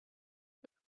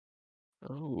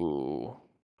Oh,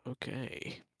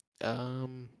 okay.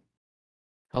 Um,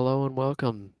 Hello and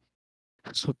welcome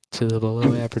to the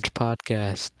Below Average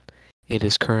Podcast. It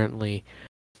is currently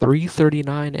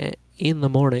 3:39 in the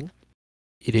morning.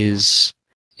 It is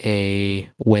a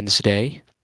Wednesday,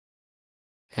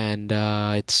 and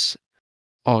it's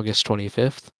August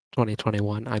 25th,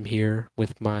 2021. I'm here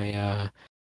with my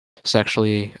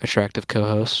sexually attractive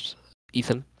co-host,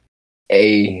 Ethan.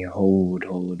 Hey, hold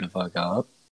the fuck up.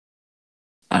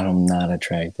 I'm not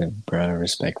attractive, bro,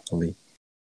 respectfully.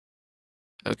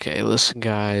 Okay, listen,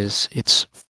 guys. It's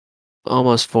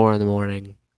almost 4 in the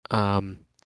morning. Um,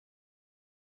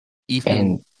 Ethan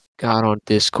And got on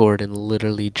Discord and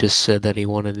literally just said that he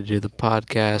wanted to do the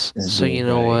podcast. this So you dude,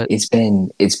 know right? what? It's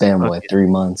been Fuck what, it. 3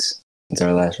 months since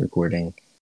our last recording.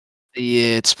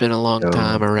 Yeah, it's been a long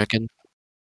time, So I reckon.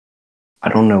 I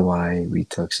don't know why we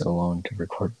took so long to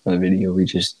record the video. We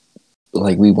just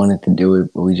we wanted to do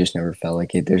it, but we just never felt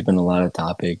like it. There's been a lot of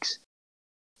topics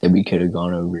that we could have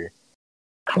gone over,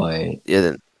 but Yeah,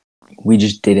 then, we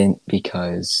just didn't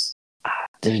because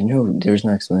there's no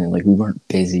explanation. Like we weren't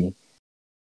busy,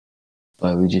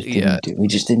 but yeah. we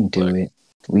just didn't do Look, it.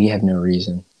 We have no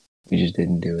reason. We just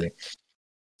didn't do it.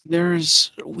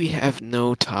 we have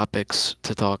no topics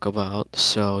to talk about,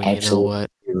 so you know Absolutely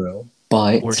what? zero.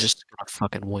 We're But just gonna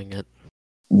fucking wing it.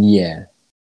 yeah,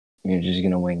 you're just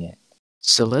gonna wing it.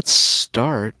 So let's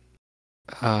start.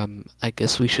 I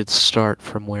guess we should start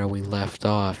from where we left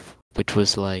off, which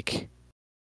was like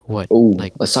what? Oh,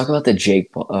 Like, let's talk about the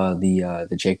Jake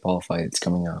Paul fight that's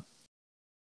coming up.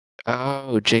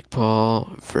 oh, Jake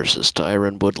Paul versus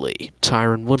Tyron Woodley.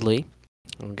 Tyron Woodley.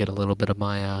 I'll get a little bit of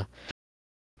my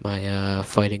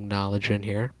fighting knowledge in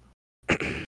here.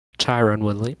 Tyron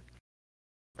Woodley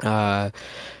uh,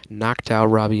 knocked out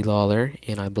Robbie Lawler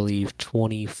in, I believe,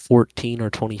 2014 or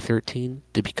 2013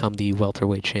 to become the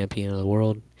welterweight champion of the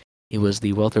world. He was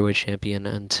the welterweight champion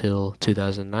until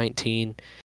 2019.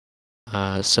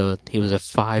 So he was a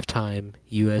five-time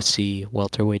UFC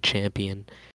welterweight champion.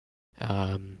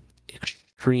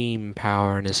 Extreme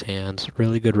power in his hands.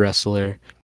 Really good wrestler.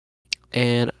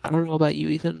 And I don't know about you,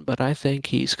 Ethan, but I think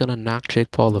he's gonna knock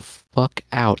Jake Paul the fuck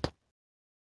out.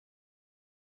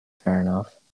 Fair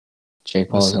enough.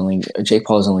 Listen, Jake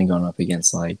Paul is only going up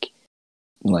against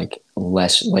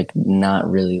less not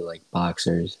really like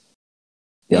boxers.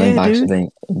 The only yeah, boxer dude.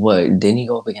 thing, what didn't he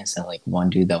go up against that like one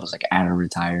dude that was like out of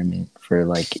retirement for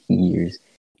like years?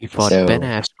 He fought Ben So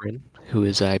Askren, who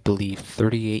is, I believe,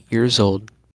 38 years old.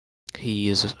 He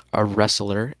is a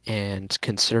wrestler and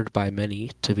considered by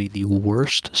many to be the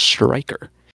worst striker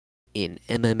in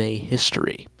MMA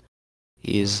history.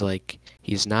 He's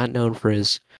not known for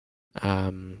his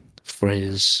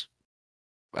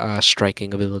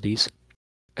striking abilities.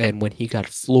 And when he got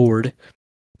floored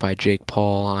by Jake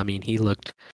Paul, I mean, he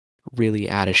looked really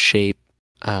out of shape,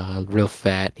 real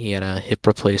fat. He had a hip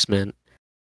replacement,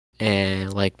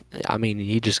 and like, I mean,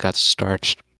 he just got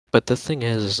starched. But the thing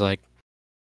is like,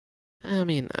 I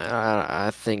mean, I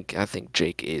think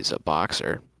Jake is a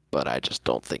boxer, but I just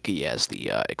don't think he has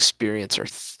the experience or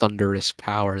thunderous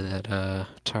power that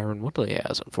Tyron Woodley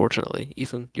has. Unfortunately,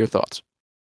 Ethan, your thoughts?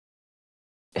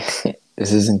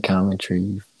 this isn't commentary,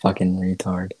 you fucking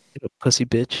retard. You pussy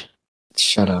bitch.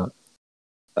 Shut up.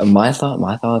 My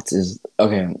thoughts is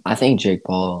okay. I think Jake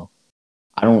Paul.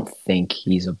 I don't think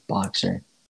he's a boxer.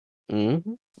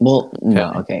 Mm-hmm. Well,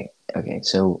 no, Okay. okay.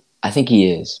 So I think he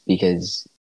is because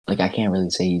I can't really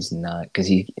say he's not because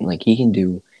he can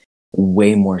do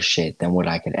way more shit than what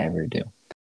I could ever do.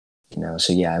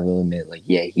 So yeah, I will admit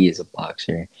yeah, he is a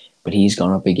boxer, but he's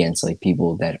gone up against like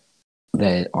people that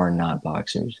are not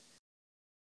boxers.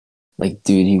 Like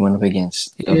dude, he went up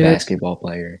against a Yeah. basketball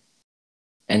player.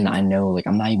 And I know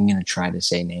I'm not even gonna try to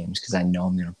say names because I know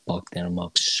I'm gonna fuck them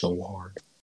up so hard.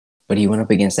 But he went up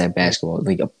against that basketball,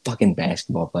 like a fucking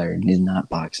basketball player. He's not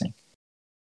boxing.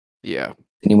 Yeah.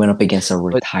 And he went up against a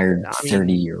But retired I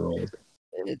 30 mean, year old.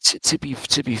 to be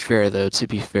fair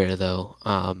though,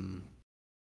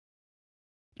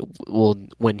 well,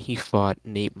 when he fought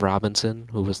Nate Robinson,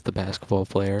 who was the basketball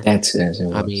player, That's as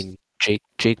it I was. mean,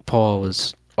 Jake Paul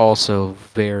was also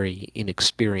very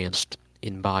inexperienced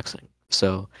in boxing.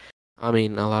 So, I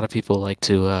mean, a lot of people like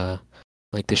to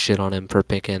shit on him for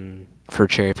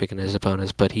cherry picking his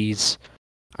opponents, but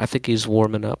I think he's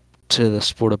warming up to the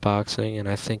sport of boxing, and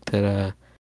I think that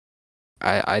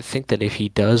if he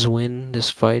does win this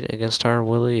fight against Tyron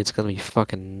Woodley, it's gonna be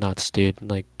fucking nuts, dude.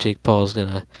 Like Jake Paul's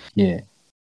gonna Yeah.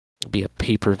 be a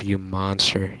pay-per-view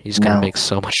monster. He's gonna Now, make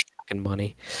so much fucking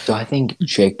money. do I think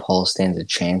Jake Paul stands a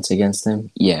chance against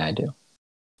him? Yeah, I do.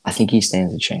 I think he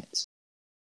stands a chance.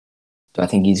 Do I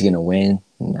think he's gonna win?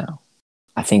 No.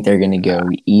 I think they're gonna go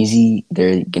easy.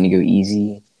 They're gonna go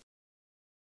easy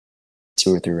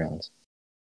 2 or 3 rounds,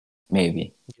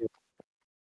 maybe.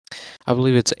 I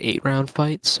believe it's an 8-round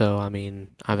fight. So I mean,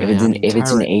 If it's an if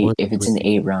it's an Tyron eight Woodley if it's would an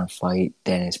be 8 round fight,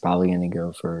 then it's probably gonna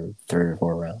go for 3 or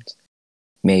 4 rounds,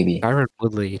 maybe. Tyron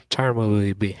Woodley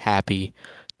would be happy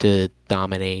to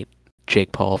dominate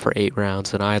Jake Paul for 8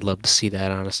 rounds, and I'd love to see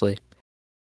that honestly.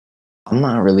 I'm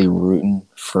not really rooting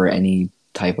for any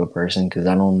type of person because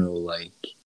I don't know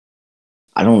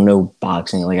I don't know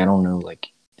boxing. Like I don't know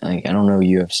I don't know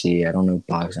UFC. I don't know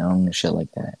boxing. I don't know shit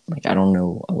like that. Like I don't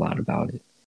know a lot about it.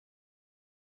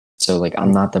 So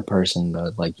I'm not the person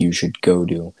that you should go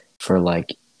to for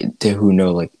to who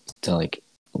know to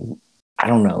I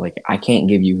don't know. I can't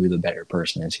give you who the better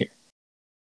person is here.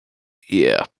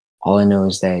 Yeah. All I know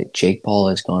is that Jake Paul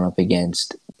has gone up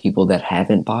against people that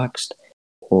haven't boxed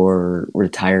or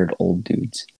retired old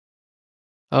dudes.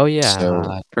 Oh yeah. So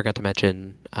I forgot to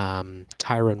mention,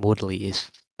 Tyron Woodley is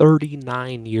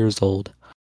 39 years old.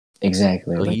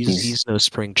 exactly, So he's no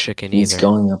spring chicken he's either.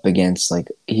 going up against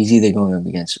he's either going up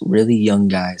against really young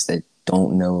guys that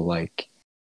don't know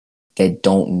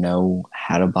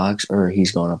how to box, or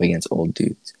he's going up against old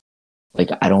dudes.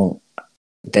 I don't.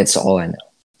 That's all I know.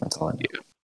 That's all I know. Yeah.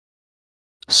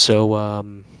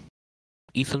 So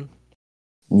Ethan,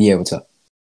 Yeah, what's up?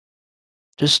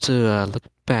 just to look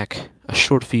back, a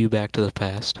short view back to the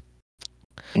past.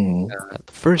 Mm-hmm.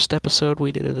 The first episode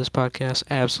we did of this podcast,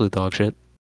 absolute dog shit.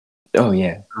 Oh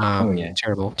yeah. Oh yeah.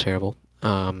 Terrible, terrible.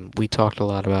 We talked a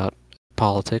lot about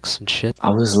politics and shit. I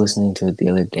was listening to it the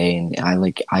other day, and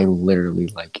I literally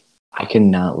I could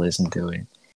not listen to it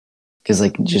because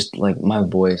just my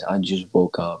voice. I just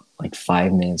woke up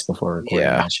 5 minutes before recording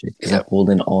Yeah. that shit because I pulled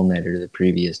an all nighter the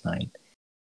previous night.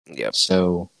 Yep.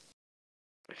 So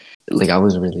I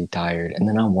was really tired, and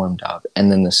then I warmed up,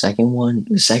 and then the second one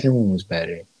was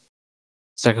better.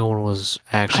 Second one was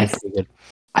actually pretty good.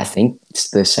 I think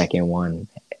the second one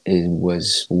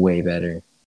was way better,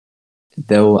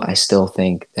 though. I still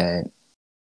think that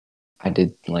I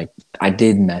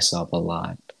did mess up a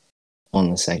lot on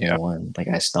the second one.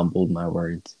 I stumbled my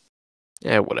words.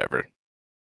 Yeah, whatever.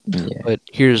 Yeah, But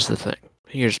here's the thing.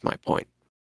 Here's my point.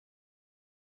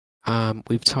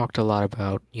 We've talked a lot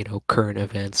about, current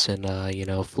events and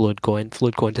Floyd going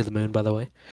to the moon, by the way.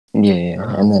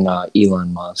 yeah. And then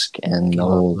Elon Musk and the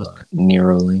Elon whole Musk.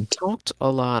 Neuralink. Talked a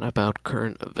lot about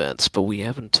current events, but we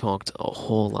haven't talked a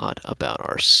whole lot about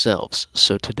ourselves.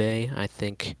 So today, I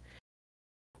think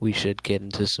we should get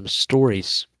into some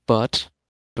stories. But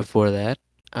before that,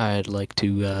 I'd like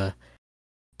to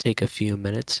take a few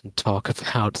minutes and talk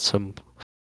about some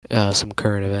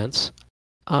current events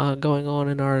going on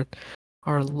in our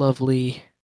lovely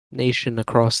nation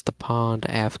across the pond,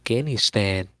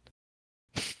 Afghanistan.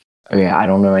 Oh yeah, I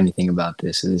don't know anything about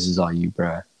this, so this is all you,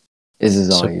 bruh. This is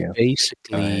all So you.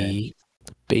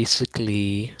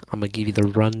 basically, I'm gonna give you the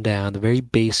rundown. The very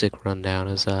basic rundown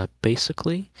is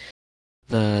basically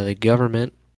the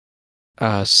government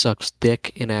sucks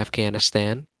dick in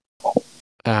Afghanistan.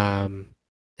 The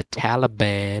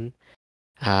Taliban.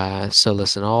 So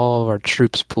listen, all of our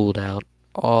troops pulled out.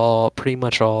 Pretty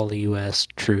much all the U.S.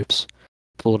 troops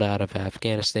pulled out of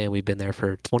Afghanistan. We've been there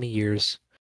for 20 years,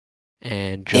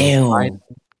 and Damn.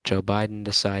 Joe Biden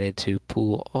decided to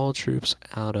pull all troops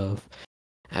out of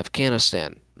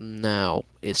Afghanistan. Now,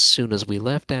 as soon as we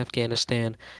left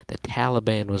Afghanistan, the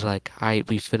Taliban was like,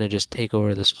 we finna just take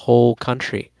over this whole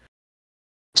country."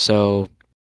 So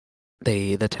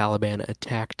the Taliban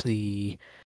attacked the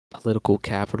political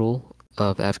capital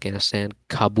of Afghanistan,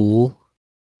 Kabul,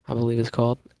 I believe it's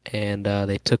called, and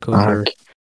they took over. Fuck.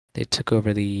 They took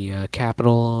over the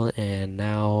capital, and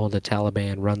now the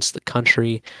Taliban runs the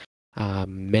country.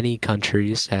 Many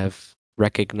countries have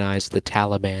recognized the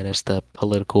Taliban as the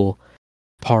political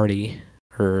party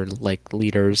or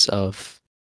leaders of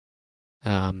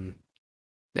um,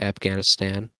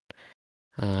 Afghanistan.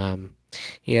 Um,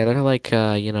 yeah,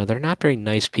 they're they're not very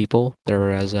nice people.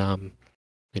 They're as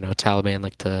Taliban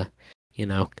like to, you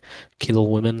know, kill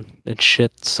women and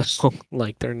shit. So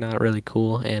they're not really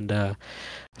cool. And I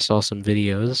saw some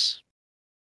videos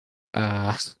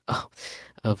uh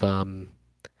of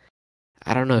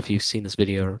I don't know if you've seen this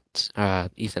video,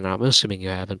 Ethan. I'm assuming you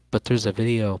haven't, but there's a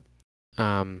video,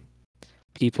 um,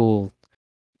 people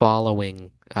following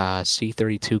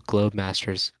C-32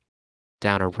 Globemasters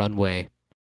down a runway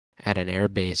at an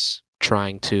airbase,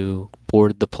 trying to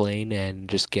board the plane and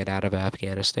just get out of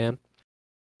Afghanistan.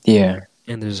 Yeah.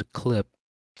 And there's a clip.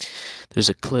 There's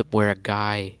a clip where a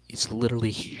guy is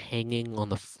literally hanging on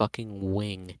the fucking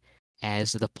wing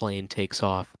as the plane takes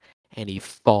off, and he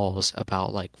falls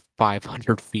about like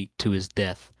 500 feet to his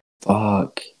death.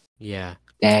 Fuck. Yeah.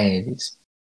 That is,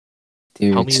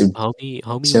 dude. Homie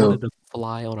So, wanted to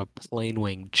fly on a plane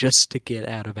wing just to get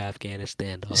out of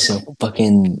Afghanistan, dog. so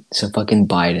fucking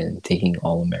Biden taking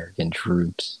all American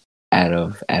troops out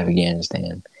of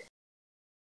Afghanistan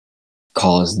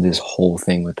caused this whole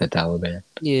thing with the Taliban.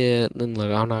 Yeah, then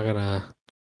look,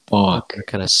 Fuck.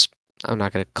 I'm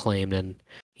not gonna claim and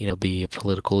be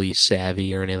politically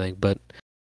savvy or anything, but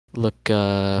look,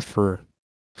 for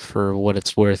what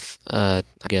it's worth, I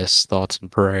guess thoughts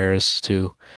and prayers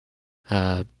to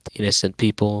uh innocent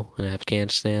people in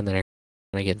Afghanistan that are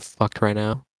gonna get fucked right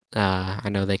now. I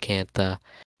know they can't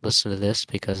listen to this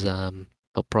because they'll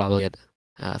probably get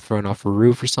thrown off a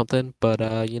roof or something,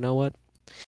 but you know what?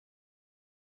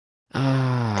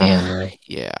 Damn, man.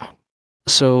 Yeah.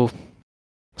 So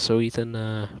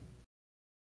Ethan,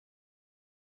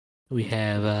 we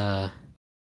have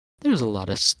there's a lot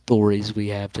of stories we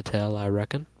have to tell, I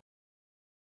reckon.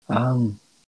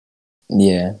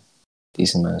 Yeah,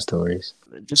 decent amount of stories.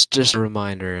 Just a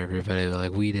reminder, everybody,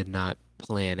 like we did not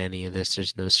plan any of this.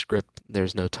 There's no script.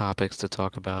 There's no topics to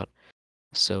talk about.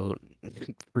 So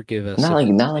forgive us if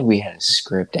Not like we had a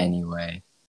script anyway.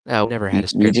 we never had a We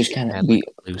script. just We kind of had like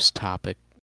a loose topic.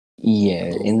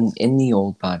 yeah, in the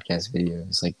old podcast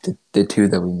videos, like the two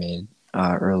that we made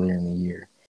earlier in the year,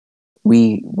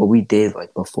 what we did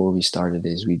like before we started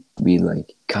is we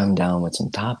like come down with some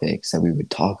topics that we would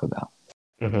talk about,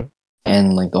 Mm-hmm.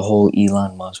 and like the whole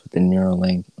Elon Musk with the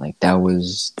Neuralink, like that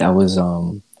was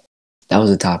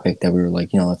a topic that we were like,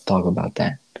 let's talk about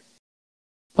that.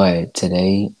 But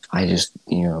today, I just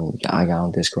I got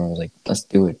on Discord and was like, let's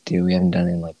do it, dude. We haven't done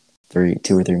it in like 2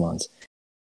 or 3 months.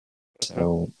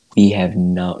 So we have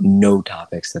no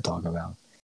topics to talk about.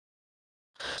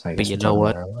 So I But guess you we'll know talk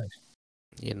what? about our life.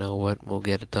 You know what? We'll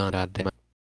get it done. God damn it.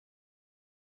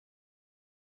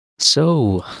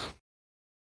 So,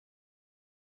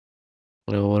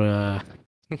 what?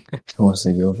 Who wants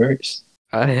to go first?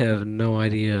 I have no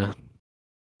idea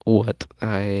what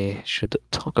I should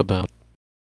talk about.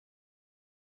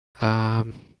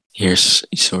 Here's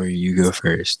sorry, you go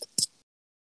first.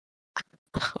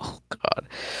 Oh God.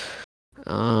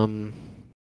 Um,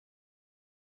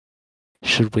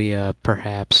 should we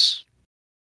perhaps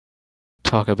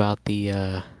talk about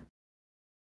the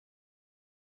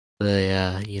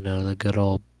good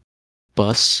old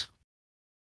bus?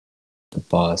 The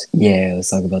boss. Yeah, let's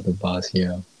talk about the boss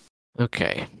hero.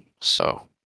 Okay, so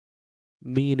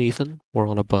me and Ethan were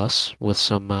on a bus with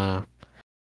some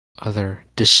other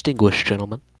distinguished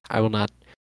gentlemen. I will not.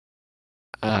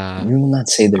 We will not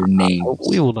say their We names.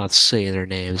 will not say their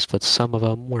names, but some of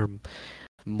them were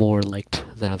more liked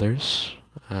than others.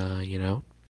 You know,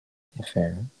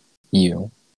 Fair.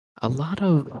 You. a lot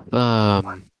of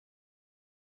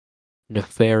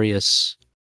nefarious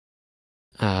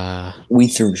We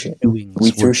threw shit. We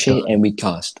doings threw were shit done. and we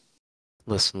cussed.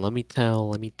 Listen, let me tell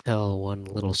one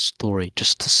little story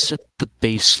just to set the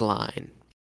baseline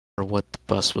for what the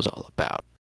bus was all about.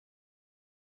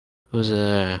 It was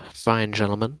a fine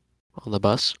gentleman on the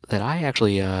bus that I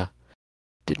actually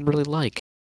didn't really like.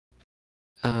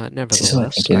 This is who I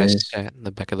Nevertheless, think it I is. sat in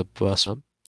the back of the bus.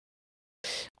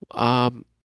 Um,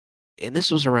 and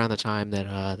this was around the time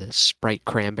that the Sprite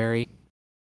Cranberry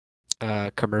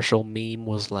commercial meme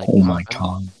was like Oh my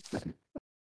popping. god.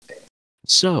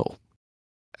 So,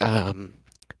 um,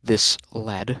 this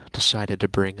lad decided to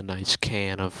bring a nice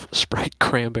can of Sprite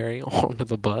Cranberry onto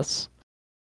the bus.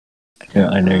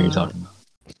 I know you're talking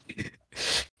about.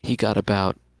 He got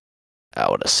about, I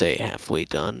want to say, halfway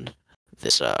done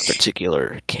this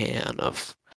particular can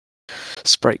of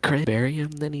Sprite Cranberry,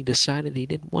 and then he decided he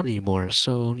didn't want any more.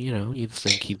 So, you'd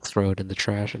think he'd throw it in the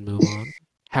trash and move on.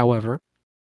 However,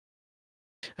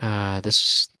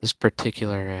 this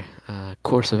particular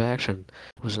course of action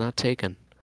was not taken.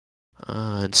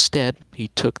 Instead,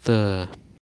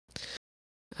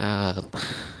 uh,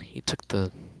 he took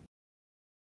the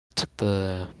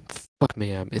fuck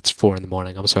me. It's 4 in the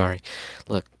morning. I'm sorry.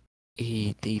 Look,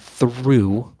 he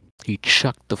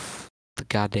chucked the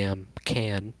goddamn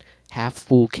can, half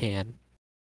full can,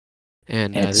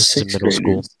 and At this is in sixth middle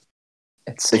school, graders.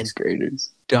 At and sixth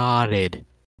graders. dotted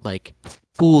like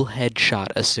full headshot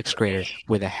a sixth grader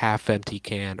with a half empty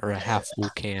can or a half full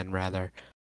can rather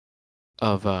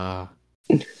of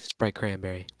Sprite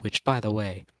Cranberry, which by the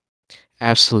way,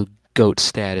 absolute goat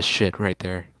status shit right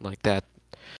there. Like that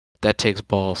takes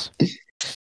balls.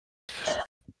 That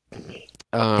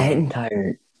Um,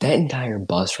 entire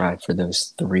bus ride for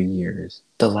those 3 years.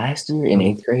 The last year in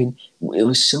eighth grade, it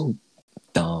was so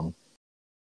dumb.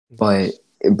 But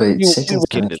But You sixth we and will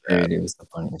get seventh into that. grade, it was the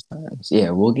funniest times. Yeah,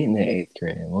 we'll get into eighth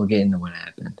grade and we'll get into what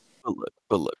happened.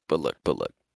 But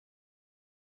look.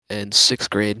 In sixth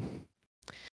grade,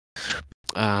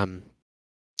 um,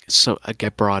 so I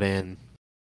get brought in,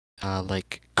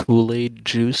 like Kool-Aid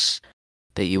juice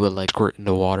that you would like squirt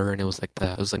into water, and it was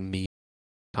like meat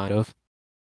kind of,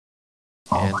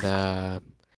 Oh and my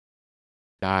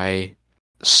guy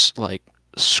like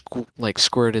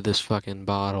squirted this fucking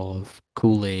bottle of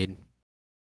Kool-Aid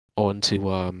onto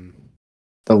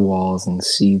the walls and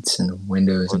seats and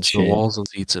windows and onto the shit. walls and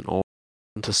seats and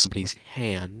onto somebody's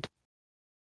hand,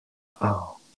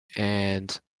 Oh,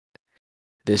 and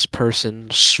this person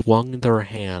swung their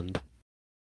hand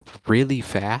really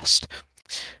fast.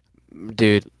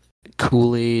 Dude,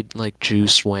 Kool-Aid like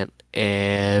juice went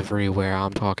everywhere.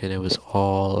 I'm talking it was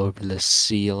all over the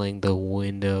ceiling, the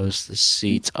windows, the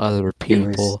seats, other it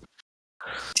was, people.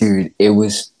 dude. It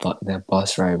was that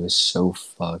bus ride was so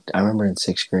fucked. I remember in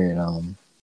sixth grade.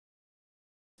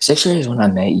 Sixth grade is when I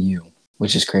met you,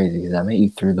 which is crazy because I met you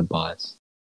through the bus.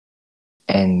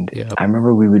 And Yep. I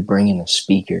remember we would bring in a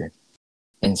speaker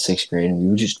in sixth grade, and we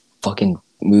would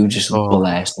just Oh,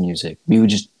 blast music. We would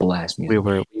just blast music.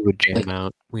 we would jam Like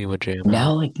out. We would jam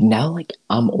now, out. like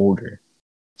I'm older,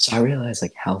 so I realize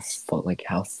like how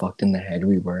fucked in the head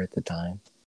we were at the time.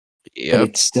 But Yep. I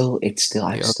Yep.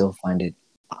 still find it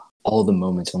all the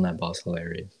moments on that bus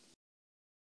hilarious.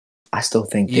 I still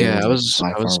think they Yeah, were by I was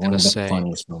far one gonna of the say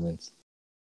funniest moments.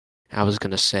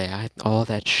 all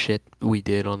that shit we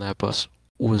did on that bus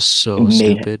was It so made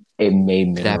stupid. it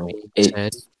made That mineral. being It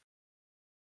said,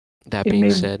 that it being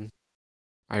made said,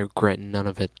 I regret none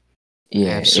of it.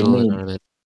 yeah Absolutely none of it.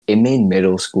 it made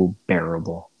middle school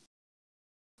bearable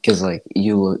because like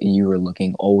you were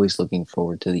always looking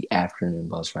forward to the afternoon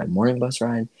bus ride. Morning bus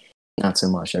ride, not so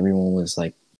much. Everyone was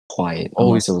like quiet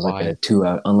Always quiet.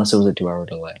 unless it was a 2 hour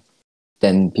delay.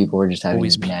 Then people were just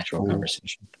Always having natural peaceful.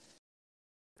 conversation.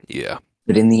 Yeah.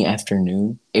 But in the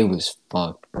afternoon, it was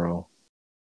fucked, bro.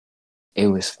 It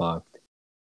was fucked.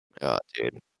 Oh,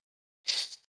 dude.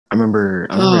 I remember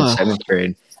in Oh, seventh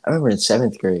grade. I remember in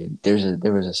seventh grade, there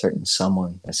was a certain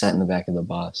someone that sat in the back of the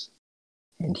bus,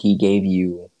 and he gave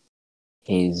you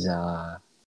his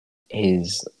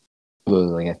his what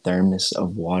was it, like a thermos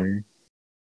of water,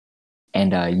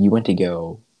 and you went to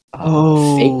go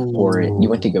fake pour it. You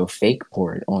went to oh, go fake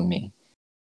pour it on me,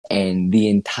 and the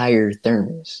entire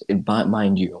thermos.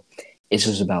 Mind you, this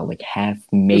was about like half,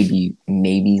 maybe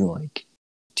like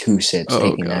two sips oh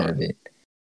taken out god. of it,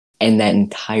 and that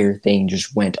entire thing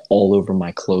just went all over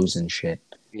my clothes and shit.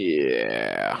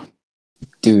 Yeah.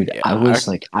 Dude, Yeah. I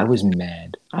I was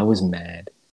mad. I was mad.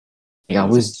 Like I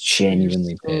was was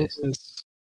genuinely so pissed. pissed.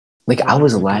 Like I Oh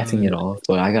was my laughing it god. off,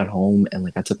 but I got home and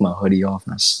like I took my hoodie off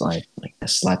and I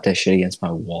slapped that shit against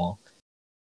my wall.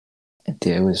 And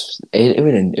dude, it was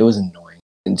annoying.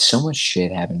 And so much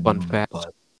shit happened to me Fun on that fact.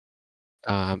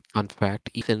 bus. Fun fact.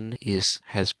 Ethan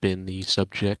has been the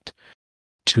subject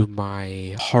to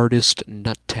my hardest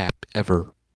nut tap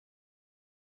ever.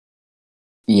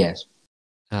 Yes.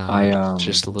 I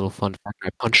Just a little fun fact. I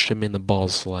punched him in the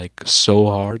balls like so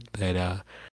hard that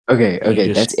he okay,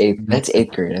 just that's melted.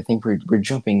 eighth grade. I think we're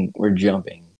jumping.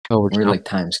 Oh, we're We're like jumping.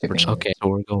 time skipping Okay, years. so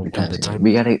we're We're going to time the skipping. time.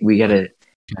 Okay.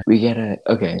 We gotta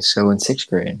okay, so in sixth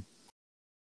grade,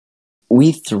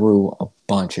 we threw a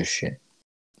bunch of shit.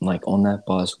 Like on that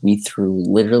bus, we threw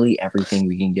literally everything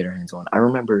we can get our hands on. I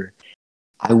remember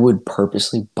I would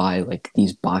purposely buy like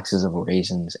these boxes of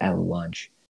raisins at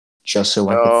lunch just so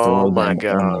I could Oh throw my them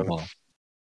on the god. bus.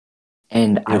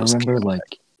 And It was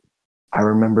I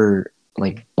remember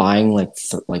like buying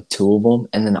like two of them,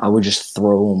 and then I would just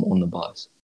throw them on the bus.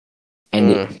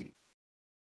 And mm,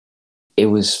 it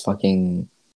was fucking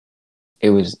it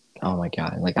was oh my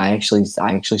god! Like I actually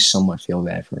somewhat feel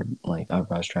bad for like our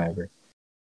bus driver.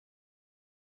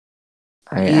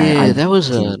 yeah, I that was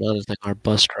dude another thing. Our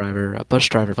bus driver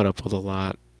put up with a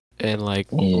lot, and like,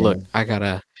 yeah look, I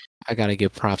gotta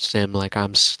give props to him. Like,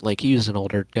 like he was an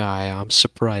older guy. I'm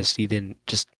surprised he didn't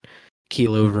just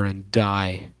keel over and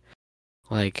die.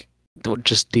 Like,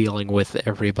 just dealing with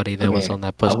everybody that was okay. on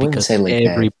that I bus wouldn't because say like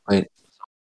that, every but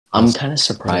I'm bus kind of was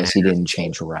an surprised he didn't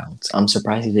change routes. I'm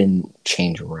surprised he didn't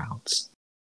change routes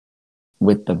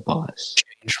with the bus.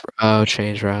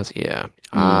 change routes. Yeah.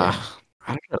 Yeah,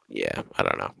 I don't know. Yeah, I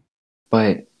don't know.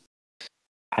 but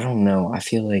I don't know. I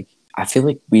feel like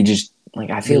we just like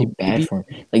I feel bad Maybe for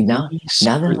him. Like maybe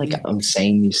now that like secretly. I'm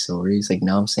saying these stories, like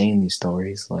now I'm saying these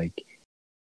stories, like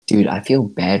dude, I feel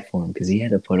bad for him because he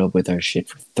had to put up with our shit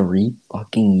for 3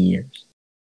 fucking years.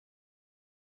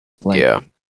 Like, Yeah.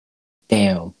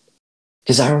 damn.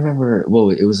 Because I remember, well,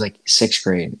 it was like sixth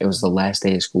grade. It was the last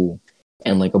day of school,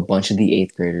 and like a bunch of the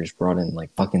eighth graders brought in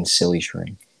like fucking silly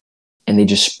string, and they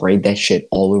just sprayed that shit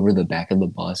all over the back of the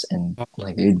bus, and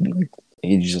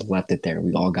they just left it there.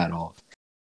 We all got off.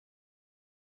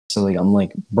 So like I'm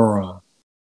like, bruh.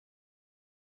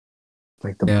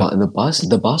 Like Yeah.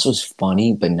 the bus was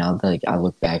funny, but now that like I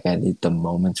look back at it, the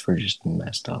moments were just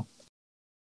messed up.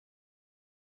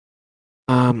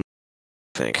 I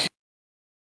think.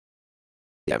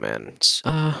 Yeah, man.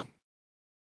 I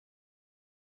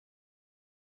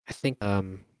think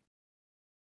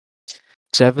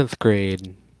seventh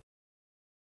grade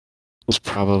was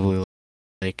probably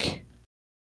like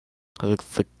like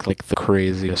the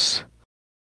craziest.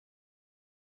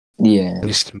 Yeah, At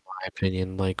least in my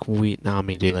opinion. Like I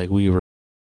mean, dude, like we were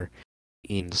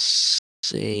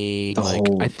insane.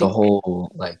 Like the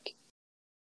whole like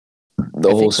the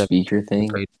I whole think seventh speaker thing.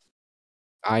 grade.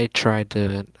 I tried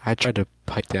to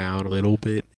pipe down a little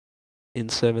bit in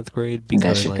seventh grade That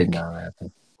because shit did not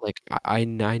happen. I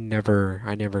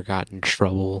never got in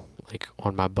trouble like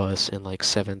on my bus in like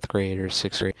seventh grade or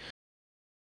sixth grade.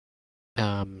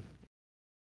 Um,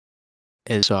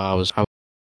 and so I was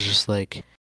just like,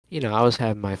 I was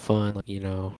having my fun,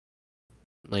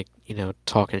 like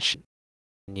talking shit,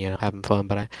 and, having fun,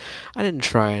 but I didn't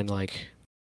try and like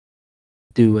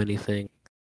do anything,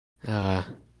 uh,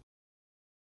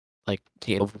 like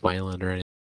violent or anything.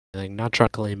 Like, not trying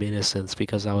to claim innocence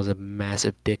because I was a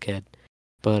massive dickhead,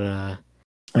 but Oh,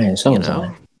 yeah, you someone's know.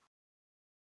 lying.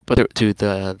 But dude,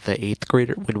 the eighth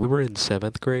grader when we were in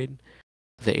seventh grade,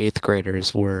 the eighth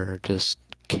graders were just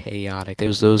chaotic.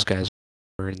 Those guys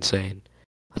were insane.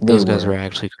 Like They those guys were were.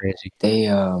 actually crazy. They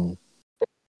No,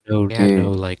 they had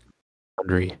no dude, like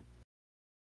boundary.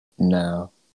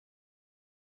 no.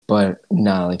 But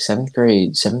nah, like seventh grade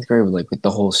was like with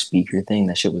the whole speaker thing,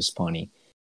 that shit was funny.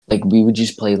 Like we would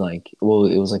just play like, well,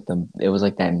 it was like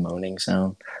that moaning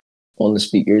sound on the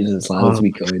speakers as loud as Oh,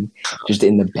 we could, just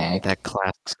in the back. that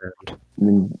classic sound.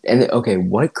 Okay,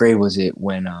 what grade was it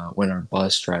when our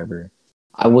bus driver?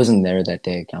 I wasn't there that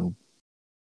day.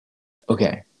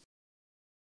 Okay.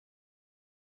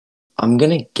 I'm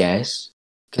gonna guess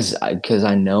because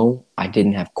I know I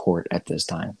didn't have court at this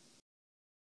time.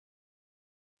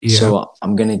 Yeah. So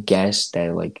I'm gonna guess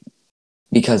that like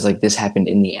because like this happened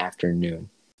in the afternoon.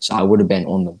 So I would have been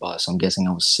on the bus. I'm guessing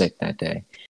I was sick that day.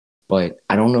 But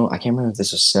I don't know. I can't remember if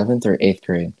this was seventh or eighth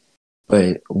grade.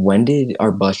 But when did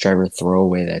our bus driver throw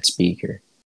away that speaker?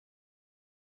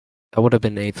 That would have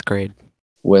been eighth grade.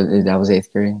 That was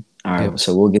eighth grade? All Yep. right,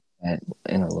 so we'll get to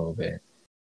that in a little bit.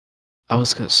 I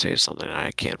was gonna say something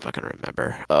I can't fucking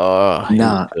remember. It was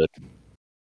Nah, good.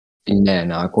 yeah,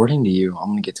 no, according to you, I'm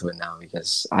gonna get to it now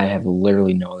because I have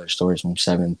literally no other stories from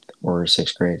seventh or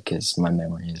sixth grade because my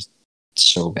memory is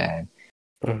so bad.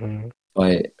 Hmm.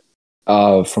 But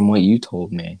from what you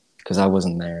told me, because I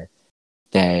wasn't there,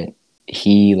 that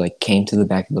he like came to the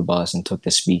back of the bus and took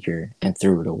the speaker and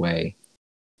threw it away.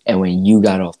 And when you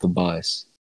got off the bus,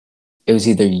 it was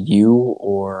either you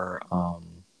or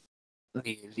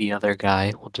The other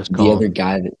guy, we'll just the call other him.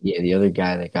 guy the other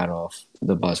guy that got off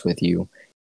the bus with you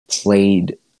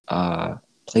played uh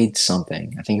played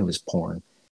something. I think it was porn.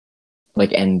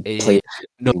 Like and Eh, played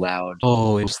no, loud.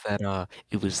 oh, it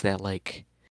was that like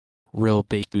real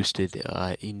big boosted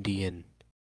Indian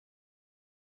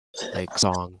like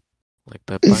song, like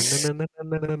the it,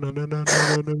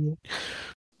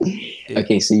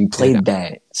 Okay, so you dude, played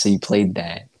that. So you played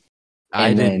that. I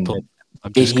And didn't then play.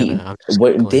 I'm just gonna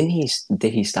claim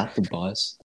did he stop the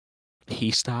bus?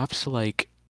 he stopped like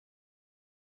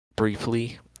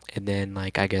briefly, and then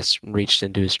like I guess reached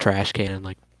into his trash can and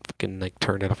like fucking like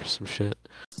turned it off or some shit.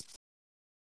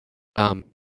 Um,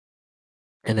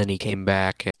 and then he came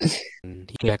back and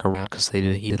he came back around because he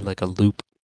did like a loop,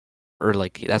 or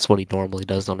like that's what he normally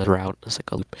does on his route. It's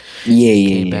like a loop. Yeah, And he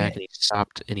came yeah, yeah. back and he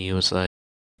stopped and he was like,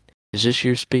 "Is this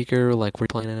your speaker? Like we're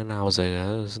playing it?" And I was like,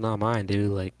 "It's not mine,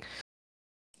 dude. Like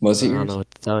Was I it don't know yours?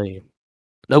 what to tell you."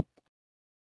 Nope.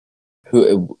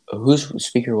 Whose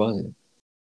speaker was it?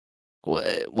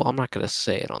 Well, I'm not gonna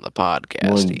say it on the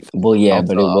podcast, Ethan. Well, yeah,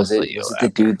 but I'll tell you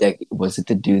after. was it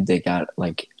the dude that got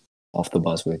like off the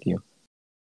bus with you,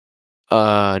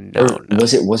 No, or no.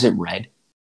 was it red?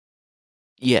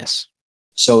 Yes.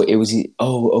 So it was.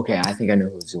 Oh, okay. I think I know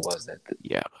whose it was. That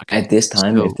Yeah. Okay. at this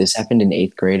time, if So, this happened in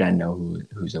eighth grade, I know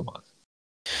whose it was.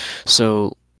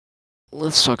 so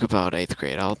let's talk about eighth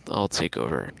grade. I'll take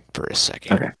over for a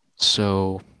second. Okay.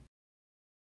 So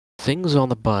things on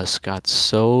the bus got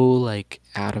so like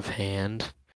out of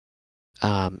hand.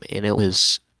 And it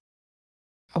was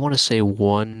I want to say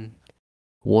one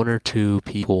or two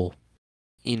people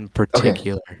in Okay.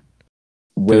 particular.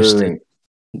 Wait, There's wait, the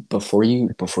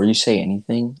wait. Before you say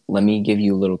anything, let me give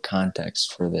you a little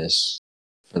context for this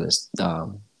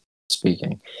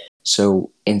speaking.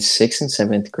 So in sixth and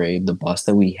seventh grade, the bus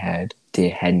that we had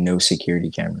no security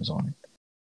cameras on it.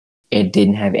 It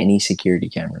didn't have any security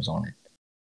cameras on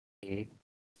it.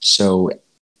 So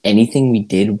anything we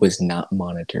did was not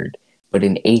monitored. But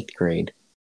in eighth grade,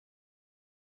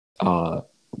 uh,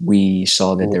 we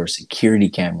saw that well, there were security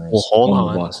well, cameras hold on the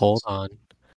on, hold buses. on,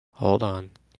 hold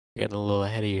on. You're getting a little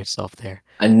ahead of yourself there.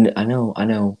 I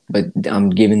know, but I'm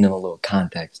giving them a little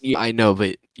context. Yeah, I know,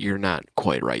 but you're not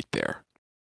quite right there.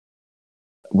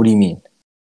 What do you mean?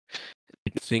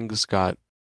 Things got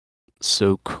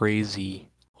so crazy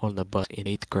on the bus in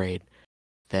 8th grade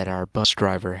that our bus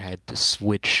driver had to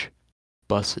switch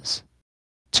buses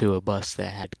to a bus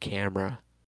that had camera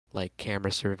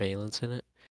surveillance in it.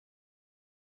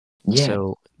 Yeah,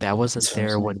 So that wasn't that's what I'm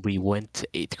there saying. when we went to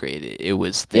 8th grade. It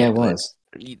was Yeah, there. it was.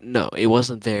 No, it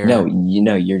wasn't No, there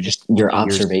your 20 years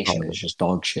observation ago. is just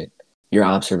dog shit. Your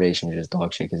observation is just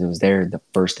dog shit because it was there the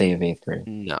first day of eighth grade.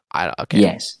 No, I okay.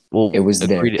 Yes, Well, it was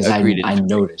there because agree to I disagree.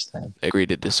 noticed that. Agree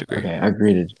to disagree. Okay, I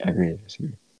agree to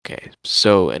disagree. Okay.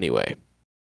 So anyway,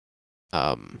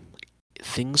 um,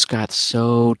 things got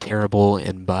so terrible,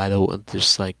 and by the way,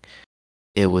 just like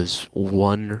it was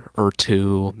one or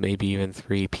two, maybe even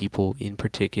three people in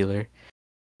particular,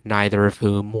 neither of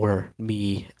whom were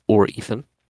me or Ethan,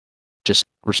 just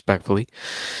respectfully.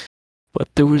 But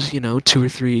there was, two or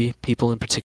three people in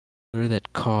particular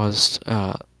that caused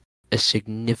a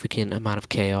significant amount of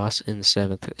chaos in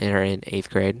seventh or in 8th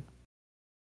grade,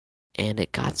 and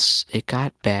it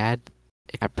got bad.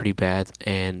 It got pretty bad,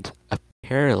 and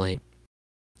apparently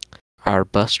our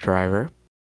bus driver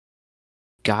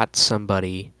got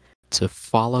somebody to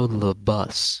follow the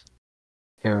bus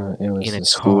It in was a a car,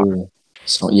 school.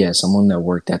 So yeah, someone that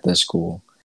worked at the school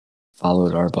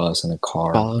followed our bus in a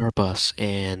car. follow our bus,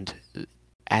 and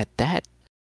at that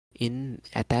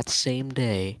at that same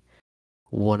day,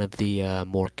 one of the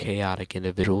more chaotic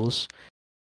individuals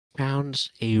found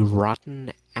a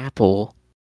rotten apple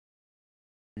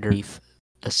underneath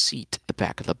a seat at the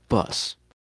back of the bus,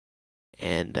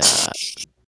 and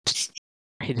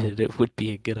decided it would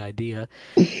be a good idea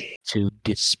to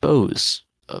dispose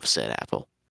of said apple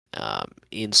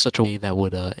in such a way that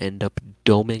would end up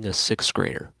doming a sixth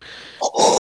grader.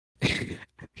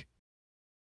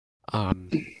 um,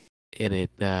 and it,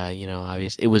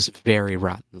 obviously, it was very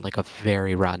rotten, like a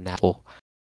very rotten apple.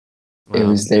 It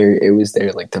was Um, there. It was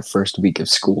there like the first week of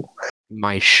school.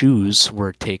 my shoes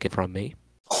were taken from me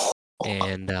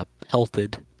and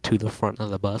pelted to the front of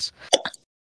the bus.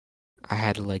 I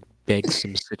had to like beg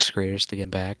some sixth graders to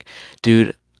get back.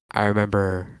 Dude, I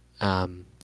remember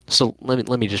so let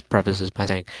me just preface this by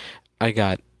saying I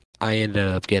ended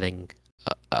up getting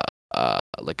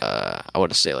like I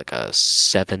want to say like a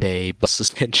 7-day bus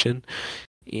suspension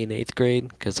in 8th grade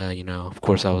because of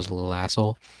course I was a little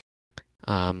asshole.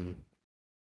 Um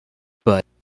but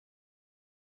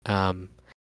um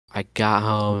I got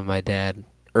home and my dad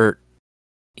or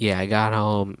yeah, I got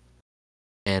home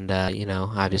and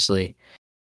obviously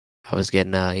I was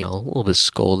getting a little bit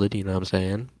scolded, you know what I'm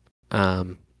saying?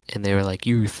 And they were like,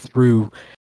 you threw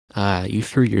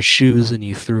your shoes and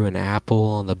you threw an apple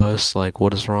on the bus. Like,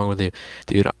 what is wrong with you,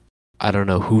 dude? I don't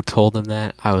know who told them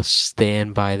that. I will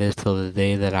stand by this till the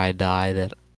day that I die.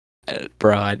 That,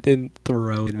 bro, I didn't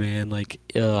throw it, man. Like,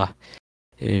 ugh,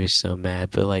 it made me so mad.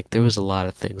 But like, there was a lot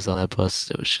of things on that bus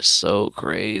that was just so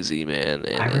crazy, man,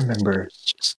 I and it remember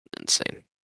was just insane.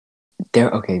 there.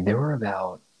 Okay, there were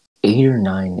about 8 or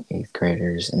 9 eighth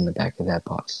graders in the back of that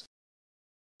bus.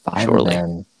 Five of Surely,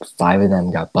 them, five of them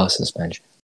got bus suspension.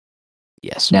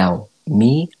 yes. Now,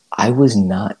 me, I was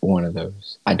not one of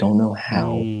those. I don't know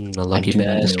how. A lucky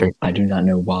bastard. I do not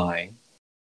know why.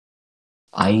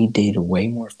 I did way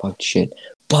more fucked shit.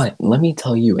 But let me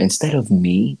tell you, instead of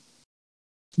me,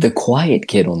 the quiet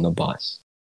kid on the bus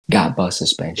got bus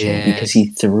suspension Yeah, because he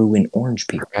threw an orange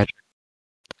peel. tragic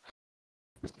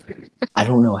I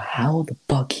don't know how the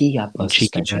fuck he got and bus cheeky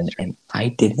suspension bastard. and I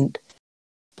didn't.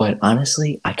 But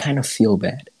honestly, I kind of feel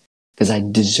bad because I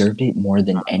deserved it more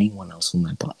than anyone else on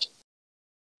that bus.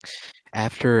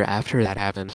 After that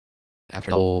happened,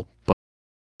 after the whole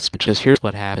bus, because here's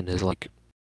what happened is like,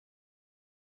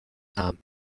 um,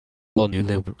 well, knew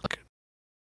they were like,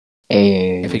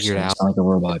 Hey, I you're figured starting to out. sound like a I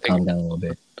robot. figured. Calm down a little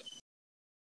bit.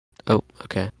 Oh,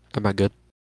 okay. Am I good?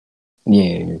 Yeah,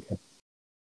 you're good.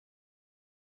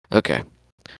 Okay.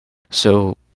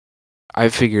 So I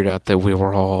figured out that we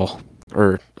were all,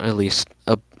 or at least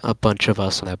a bunch of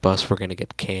us on that bus were gonna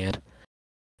get canned.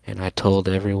 and I told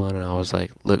everyone, and I was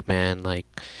like, "Look, man, like,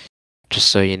 just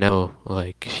so you know,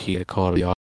 like, you get called to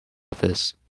the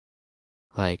office,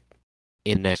 like,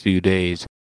 in the next few days,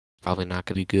 probably not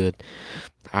gonna be good."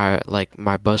 I like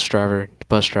my bus driver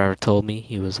told me,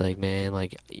 he was like, "Man,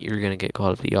 like, you're gonna get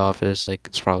called to the office, like,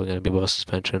 it's probably gonna be a bus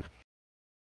suspension."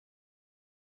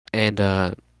 And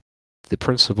the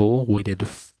principal waited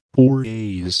 4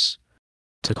 days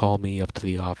to call me up to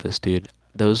the office, dude.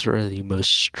 Those are the most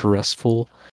stressful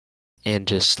and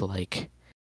just like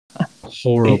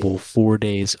horrible 4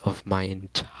 days of my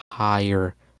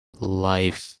entire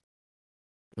life.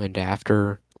 And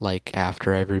after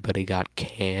everybody got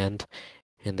canned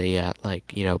and they got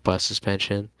like, bus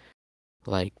suspension,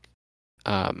 like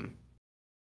um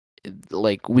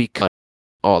like we cut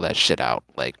all that shit out.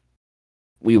 Like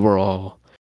we were all,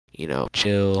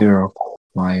 chill. You're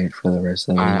quiet for the rest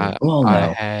of the year. I Well, I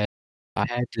no, had I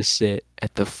had to sit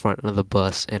at the front of the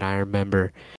bus, and I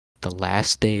remember the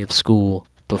last day of school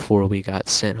before we got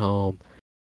sent home,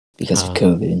 because of um,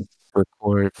 COVID.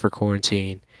 for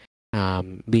quarantine.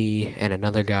 Me and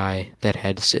another guy that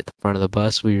had to sit at the front of the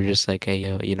bus, we were just like, "Hey,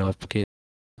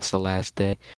 it's the last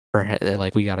day, or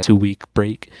like we got a 2 week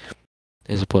break,"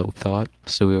 is what we thought.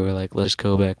 So we were like, "Let's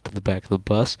go back to the back of the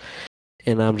bus."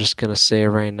 And I'm just gonna say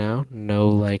right now,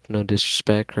 no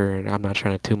disrespect, or I'm not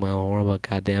trying to toot my own horn, but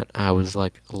goddamn, I was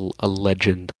like a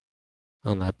legend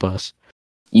on that bus.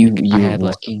 Like I You were had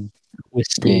like walking.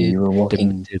 Yeah, twisted, you were walking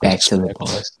demented back to the respect.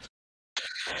 bus.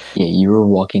 Yeah, you were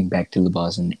walking back to the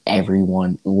bus, and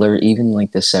everyone, even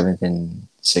like the seventh and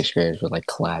sixth graders, were like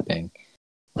clapping.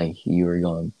 Like you were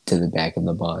going to the back of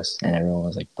the bus, and everyone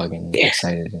was like fucking Yeah.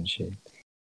 excited and shit.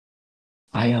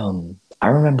 I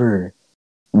remember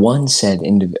one said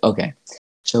okay,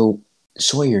 so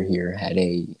Sawyer here had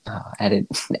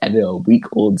had a week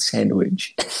old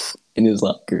sandwich in his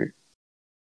locker,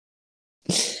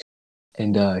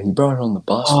 and he brought it on the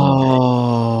bus one day.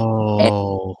 And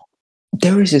Oh,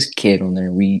 there was this kid on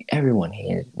there everyone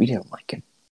hated. We didn't like him.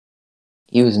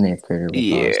 He was an eighth grader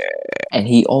with us, yeah. and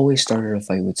he always started a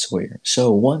fight with Sawyer.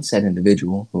 So once that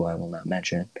individual, who I will not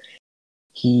mention,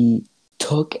 he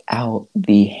took out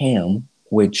the ham,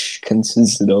 which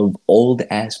consisted of old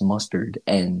ass mustard,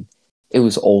 and it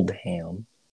was old ham,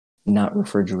 not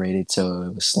refrigerated, so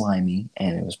it was slimy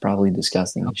and it was probably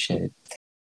disgusting as shit.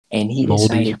 And he Moldy.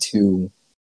 decided to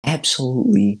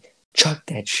absolutely chuck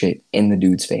that shit in the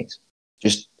dude's face.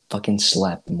 Just fucking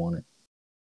slapped him on it.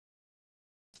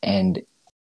 And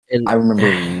And I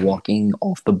remember walking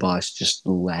off the bus just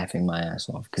laughing my ass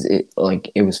off because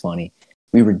it was funny.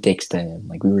 We were dicks to him,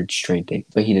 like we were straight dicks,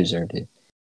 but he deserved it.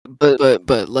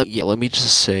 but let me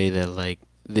just say that like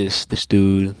this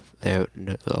dude that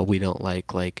we don't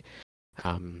like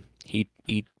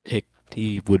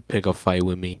he would pick a fight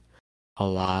with me a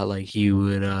lot. Like he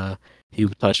would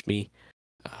touch me.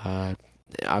 Uh,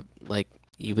 I like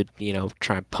he would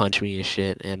try and punch me and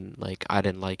shit, and like I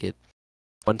didn't like it.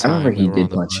 One I remember time we he were on did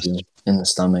the punch bus. you in the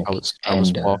I stomach, was I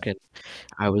was and walking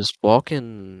I was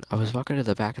walking to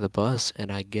the back of the bus,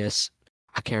 and I guess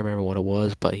I can't remember what it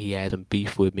was, but he had some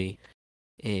beef with me,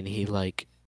 and he like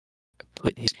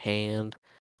put his hand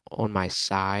on my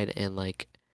side and like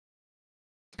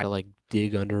I like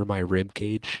dig under my rib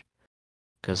cage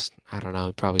because I don't know,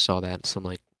 he probably saw that in some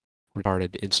like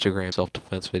retarded Instagram self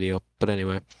defense video. But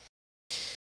anyway,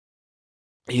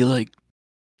 he like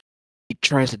he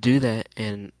tries to do that,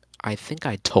 and I think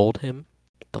I told him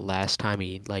the last time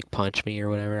he like punched me or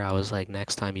whatever. I was like,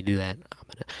 next time you do that,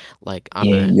 I'm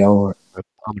yeah, gonna yo,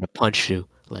 I'm gonna punch you.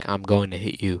 Like I'm going to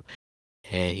hit you.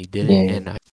 And he did it, yeah, and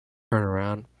I turn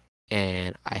around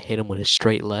and I hit him with a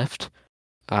straight left,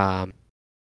 um,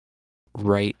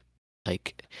 right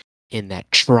like in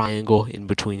that triangle in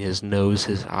between his nose,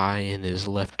 his eye, and his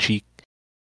left cheek,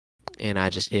 and I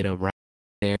just hit him right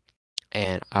there.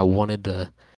 And I wanted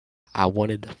to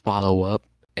follow up,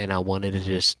 and I wanted to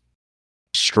just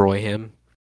destroy him.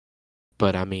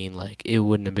 But I mean, like it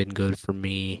wouldn't have been good for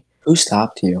me. who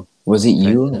stopped you? Was it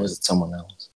To, you or was it someone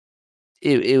else?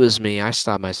 it was me. I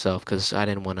stopped myself because I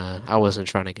didn't want to. I wasn't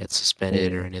trying to get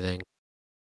suspended Yeah, or anything.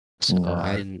 So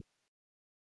I nah, didn't.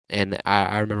 And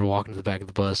I remember walking to the back of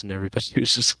the bus, and everybody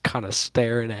was just kind of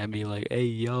staring at me like, "Hey,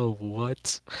 yo,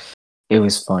 what?" it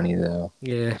was funny though.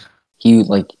 Yeah, He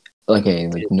like, okay,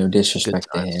 like good, no good disrespect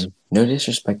to times. him, no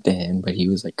disrespect to him, but he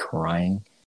was like crying,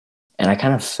 and I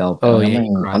kind of felt bad. Oh Like yeah, he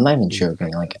cried. I'm not even He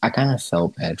joking. Like I kind of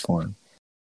felt bad for him.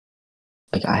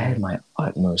 Like I had cried. my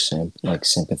utmost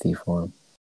sympathy for him.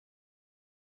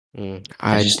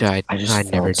 I I just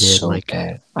never felt did. so Like,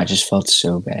 bad. I just felt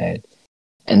so bad.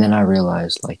 And then I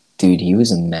realized, like, dude, he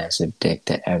was a massive dick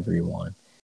to everyone.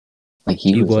 Like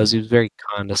he He was was. He was very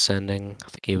condescending. I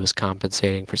think he was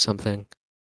compensating for something.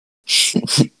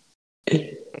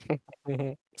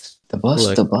 the bus,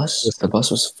 Look, the listen.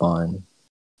 bus was fun,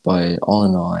 but all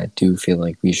in all, I do feel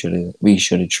like we should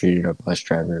have treated our bus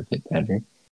driver a bit better.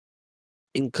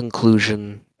 In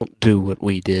conclusion, don't do what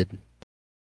we did.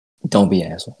 Don't be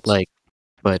assholes. Like,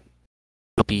 but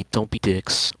don't be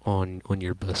dicks on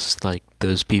your bus. Like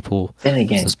those bus Then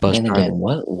drivers again,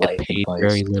 get paid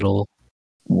very little.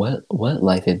 what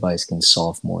life advice can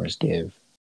sophomores give?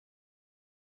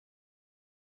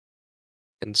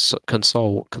 And so, can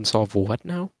solve what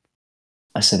now?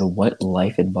 I said, what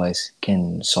life advice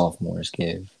can sophomores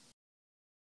give?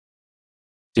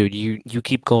 Dude, you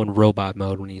keep going robot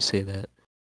mode when you say that.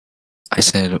 I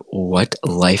said, what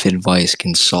life advice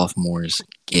can sophomores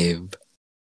give?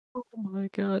 Oh my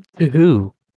god. To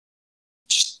who?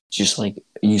 Just like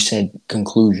you said,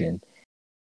 conclusion.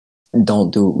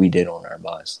 Don't do what we did on our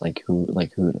bus. Like,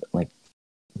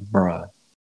 bruh.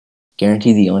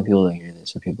 Guarantee the only people that hear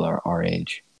this are people our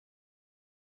age.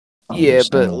 I'm Yeah,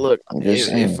 just but saying. look, I'm just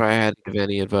if saying. I had to give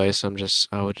any advice,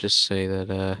 I would just say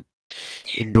that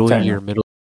enjoy Fair your enough. middle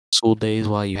school days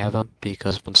while you have them,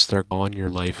 because once they're gone, your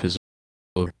life is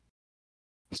over.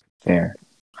 Fair.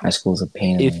 High school's a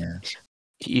pain in If the ass.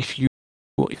 if you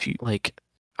if you like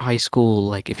high school,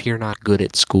 like if you're not good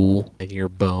at school and you're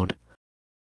boned,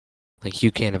 like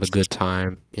you can't have a good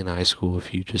time in high school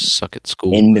if you just suck at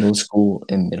school. In middle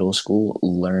school,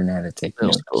 learn how to take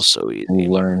Middle school's notes. so easy.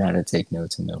 Learn how to take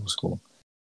notes in middle school.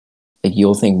 Like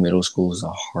you'll think middle school is the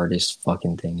hardest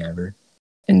fucking thing ever.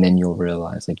 And then you'll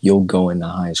realize, like, you'll go into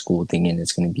high school thinking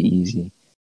it's gonna be easy.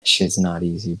 Shit's not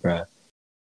easy, bruh.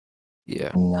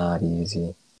 Yeah. Not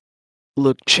easy.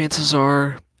 Look, chances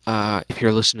are, if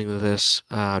you're listening to this,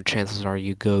 chances are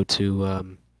you go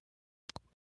to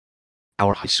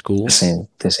our high school,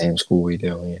 The same school we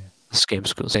do, yeah.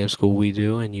 the same school we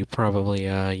do, and you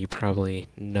probably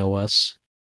know us,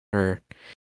 or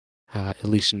at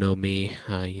least know me.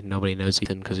 Nobody knows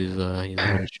Ethan because he's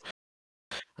rich.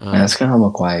 That's Um, kind of I'm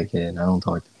a quiet kid. I don't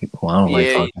talk to people. I don't like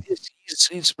yeah, talking.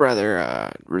 he's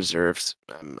rather reserved.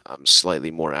 I'm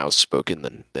slightly more outspoken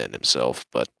than himself,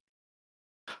 but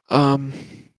um,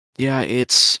 yeah,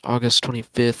 it's August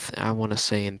 25th. I want to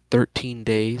say in 13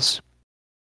 days.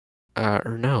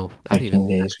 Or no, not even 13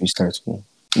 that. days we start school.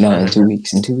 No, No, in no, two no.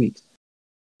 weeks. In 2 weeks.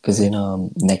 Because in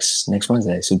next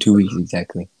Wednesday, so 2 weeks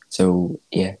exactly. So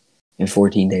yeah, in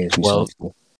 14 days we start 12.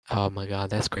 school. Oh my god,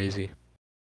 that's crazy.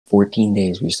 14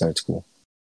 days we start school.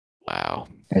 Wow.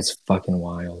 That's fucking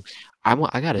wild.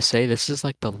 I gotta say, this is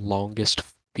like the longest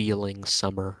feeling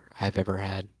summer I've ever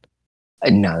had.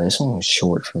 Nah, this one was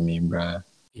short for me, bruh.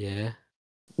 Yeah.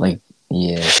 Like,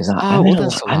 yeah, because I Oh, met well, a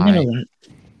lot. that's a lie.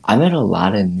 I met a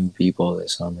lot of new people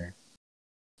this summer,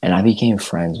 and I became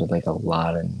friends with like a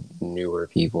lot of newer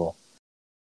people.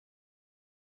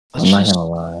 Let's I'm not just gonna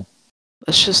lie.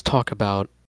 let's just talk about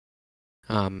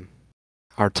um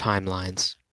our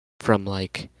timelines from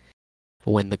like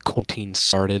when the quarantine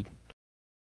started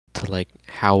to like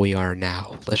how we are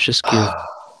now. Let's just give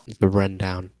the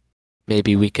rundown.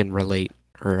 Maybe we can relate,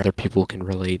 or other people can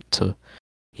relate to,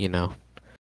 you know,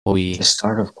 what The we.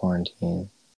 start of quarantine,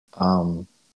 um,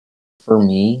 for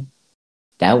me,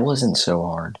 that wasn't so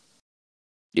hard.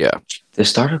 Yeah. The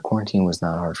start of quarantine was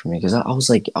not hard for me because I was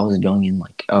like, I was going in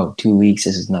like, oh, 2 weeks,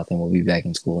 this is nothing. We'll be back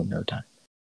in school in no time.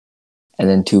 And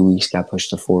then 2 weeks got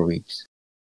pushed to 4 weeks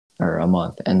or a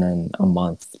month. And then a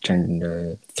month turned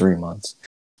into 3 months.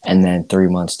 And then 3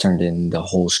 months turned into the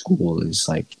whole school is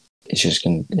like, it's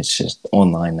just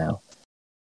online now.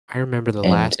 I remember the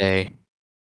And last day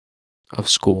of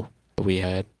school that we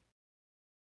had.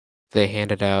 They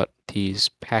handed out these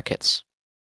packets,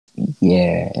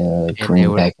 yeah, and they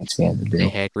green were packets we had to they do.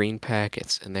 had green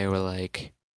packets, and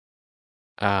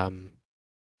um,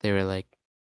 they were like,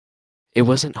 it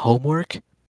wasn't homework,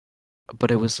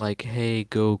 but it was like, hey,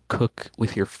 go cook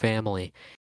with your family.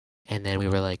 And then we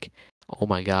were like, oh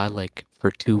my god, like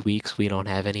for 2 weeks we don't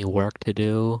have any work to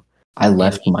do, I and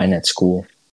left mine at school.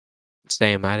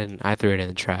 same. I threw it in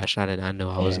the trash. I knew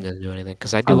I Yeah, wasn't gonna do anything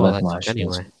because I I do all left that my stuff shit at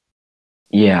anyway. school.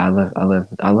 Yeah, I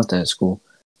left that at school.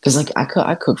 Cause like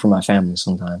I cook for my family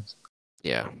sometimes,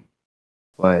 Yeah.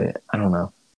 but I don't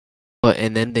know. But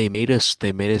and then they made us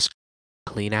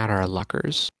clean out our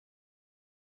lockers.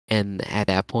 And at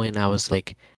that point, I was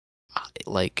like,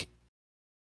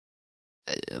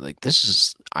 this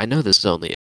is. I know this is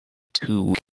only a 2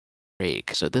 week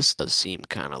break, so this does seem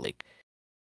kind of like,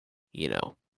 you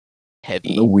know,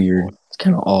 heavy. Weird. It's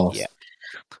kind of Yeah, off.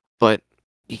 but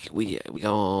we go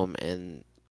home and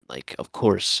like, of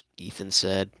course, Ethan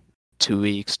said 2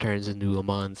 weeks turns into a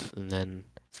month, and then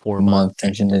 4 months. month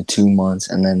turns into 2 months,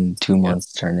 and then 2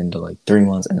 months Yep. turn into like 3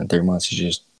 months, and then 3 months is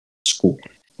just school.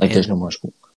 Like there's no more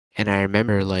school. And I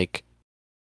remember like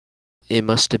it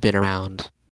must have been around,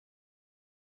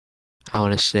 I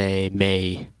want to say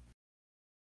May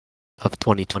of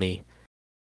 2020.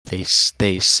 They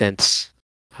sent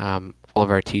all of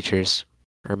our teachers,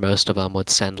 or most of them, would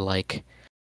send like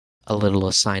a little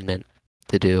assignment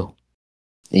to do,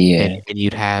 Yeah, and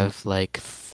you'd have like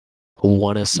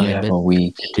one you have assignment a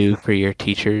week to do for your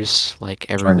teachers like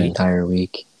for every an week. entire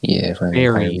week. Yeah, for an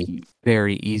entire week.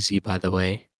 Very easy, by the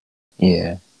way.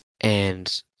 Yeah,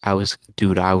 And I was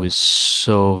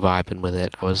so vibing with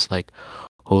it. I was like,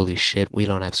 holy shit, we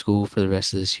don't have school for the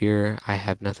rest of this year. I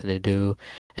have nothing to do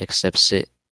except sit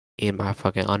in my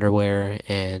fucking underwear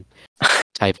and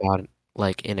type out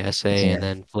like an essay and yeah,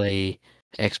 then play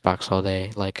Xbox all day.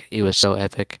 Like it was so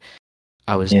epic.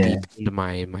 I was yeah, deep into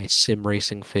my sim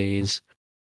racing phase,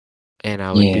 and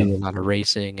I would yeah. do a lot of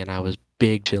racing, and I was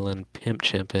big chillin', pimp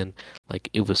chimping. Like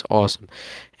it was awesome.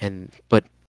 But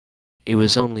it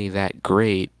was only that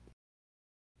great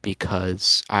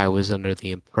because I was under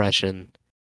the impression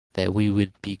that we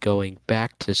would be going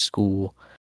back to school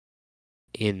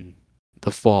in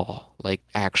the fall, like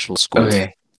actual school.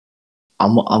 Okay,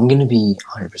 I'm gonna be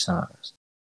 100% honest.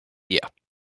 Yeah.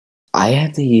 I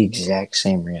had the exact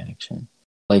same reaction.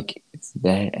 Like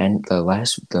that, and the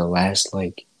last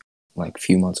like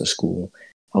few months of school,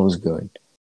 I was good.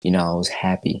 You know, I was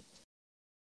happy.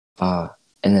 Uh,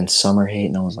 and then summer hit,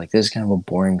 and I was like, this is kind of a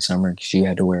boring summer because you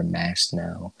had to wear a mask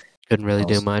now. Couldn't I really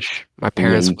do was, much. My yeah,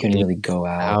 parents you wouldn't couldn't leave really go the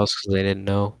out. house because they didn't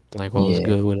know like what was Yeah,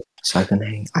 good with it. so I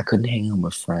couldn't hang out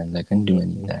with friends. I couldn't do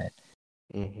any of Mhm. that.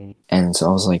 Mhm. And so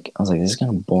I was like, this is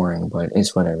kind of boring, but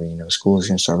it's whatever. You know, school's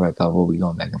gonna start back up. We'll be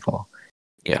going back in fall.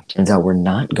 Yeah. Turns out we're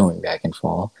not going back in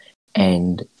fall,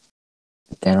 and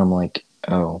then I'm like,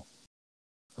 oh,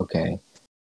 okay.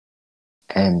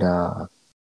 And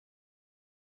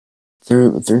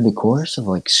through the course of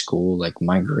like school, like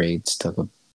my grades took a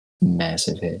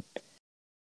massive hit.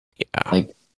 Yeah.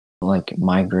 Like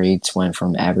my grades went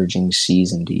from averaging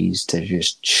C's and D's to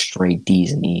just straight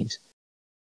D's and E's.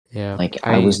 Yeah. Like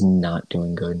I I was not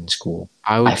doing good in school.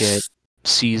 I I would get f-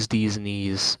 C's, D's, and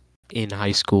E's in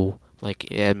high school, like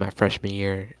in my freshman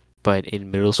year. But in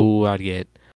middle school, I'd get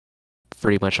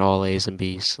pretty much all A's and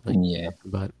B's. Like yeah,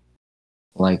 nothing but.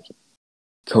 like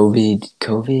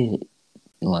COVID,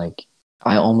 like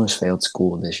I almost failed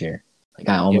school this year. Like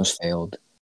I Yep. almost failed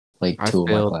like I two of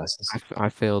my failed. classes. I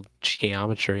failed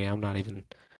geometry. I'm not even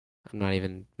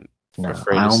No,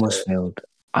 afraid to say it.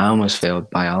 I almost failed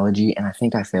biology, and I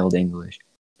think I failed English.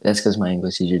 That's because my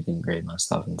English teacher didn't grade my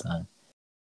stuff in time.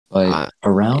 But Uh,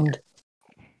 yeah.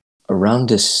 around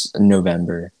this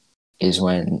November is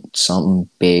when something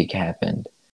big happened,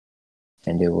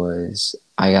 and it was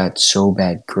I got so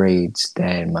bad grades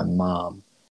that my mom,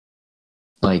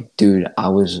 like, dude, I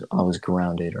was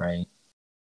grounded, right?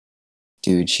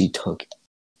 Dude, she took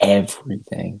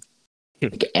everything.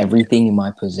 Like everything in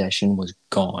my possession was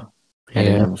gone. I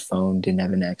didn't Yeah. have a phone, didn't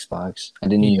have an Xbox. Yeah.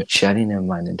 I didn't have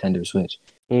my Nintendo Switch.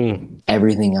 Mm.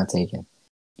 Everything got taken.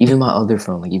 Even my other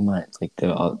phone, like even my like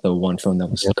the one phone that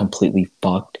was Yep. completely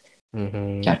fucked,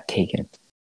 Mhm. got taken.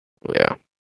 Yeah.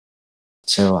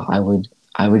 So I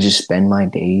would just spend my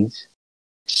days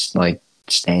just like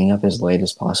staying up as late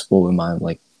as possible with my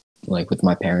like with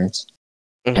my parents,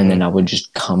 and then Mhm. I would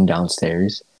just come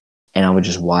downstairs and I would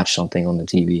just watch something on the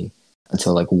TV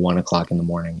until like 1 o'clock in the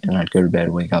morning, and I'd go to bed,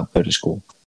 wake up, go to school.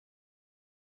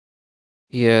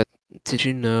 Yeah. Did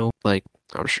you know? Like,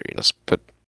 I'm sure you know, this, but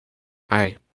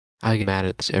I I get mad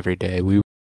at this every day. We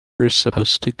were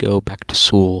supposed to go back to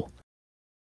school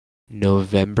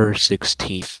November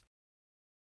 16th.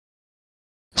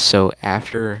 So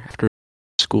after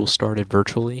school started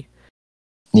virtually,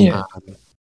 Yeah, um,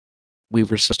 we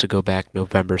were supposed to go back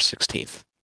November 16th,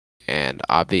 and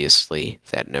obviously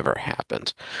that never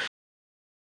happened.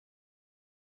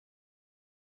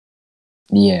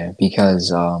 yeah, because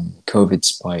COVID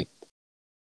spiked.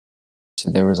 So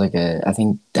there was like I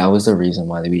think that was the reason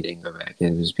why we didn't go back.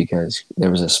 It was because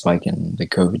there was a spike in the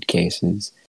COVID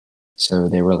cases. So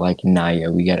they were like, nah, yeah,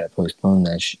 we gotta postpone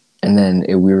that. And then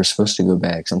we were supposed to go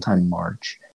back sometime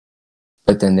March.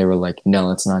 But then they were like, no,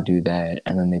 let's not do that.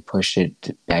 And then they pushed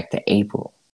it back to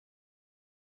April.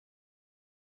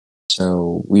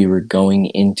 So we were going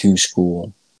into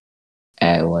school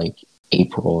at like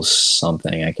April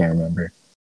something. I can't remember.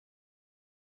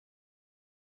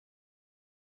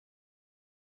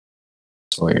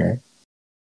 Sawyer,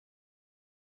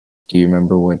 do you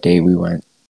remember what day we went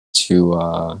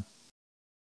to?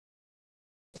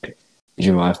 Did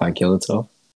your Wi Fi kill itself?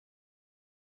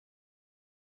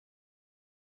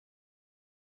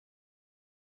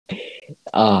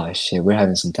 Oh shit, we're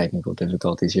having some technical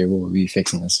difficulties here. We'll be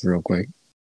fixing this real quick.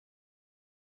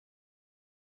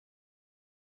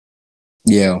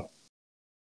 Yo,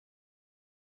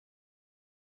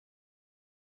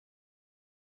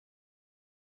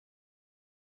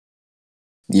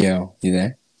 yo, you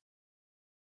there?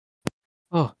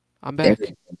 Oh, I'm There,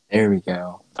 back. there we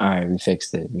go. All right, we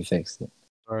fixed it. We fixed it.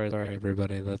 Sorry,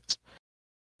 everybody. That's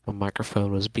my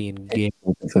microphone was being gay.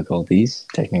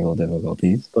 Technical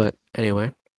difficulties. But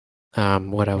anyway,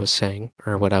 what I was saying,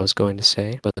 or what I was going to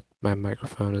say, but my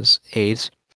microphone is AIDS.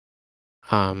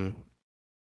 Um,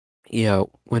 yeah,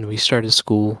 when we started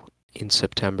school in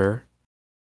September,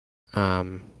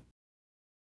 um,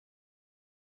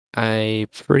 I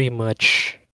pretty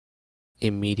much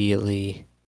immediately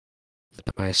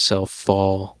let myself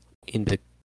fall into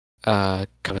kind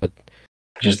of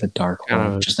Just a dark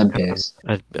hole, just abyss.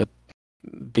 a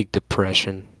big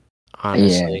depression. Yeah,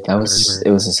 Honestly, that was.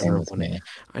 It was the same never with wanted me.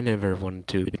 I never wanted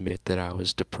to admit that I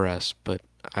was depressed, but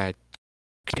I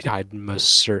I most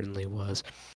certainly was.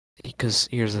 Because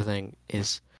here's the thing: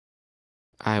 is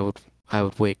I would I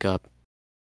would wake up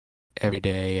every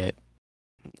day at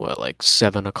what, like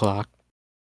 7 o'clock,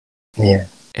 Yeah,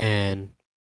 and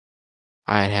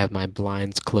I'd have my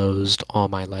blinds closed, all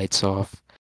my lights off,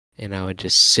 and I would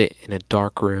just sit in a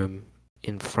dark room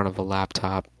in front of a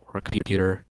laptop or a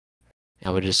computer. I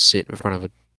would just sit in front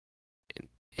of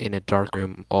in a dark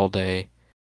room all day.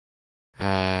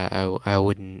 I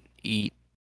wouldn't eat.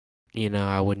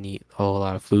 I wouldn't eat a whole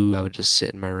lot of food. I would just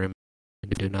sit in my room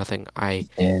and do nothing.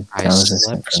 yeah, I that was the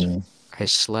same for slept. me. I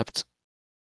slept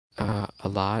a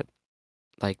lot,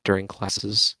 like during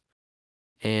classes,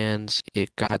 and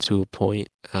it got to a point,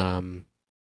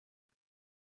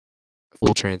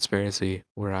 full transparency,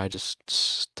 where I just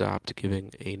stopped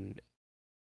giving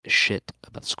a shit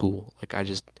about school. Like I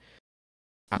didn't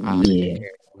Yeah,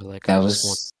 care. Like that I just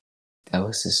want. was that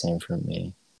was the same for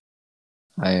me.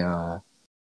 I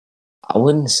I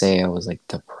wouldn't say I was like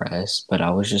depressed, but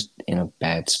I was just in a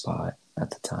bad spot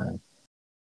at the time.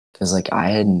 Cause like I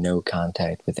had no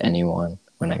contact with anyone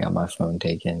when I got my phone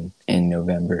taken in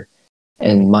November.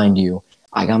 And mind you,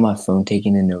 I got my phone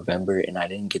taken in November and I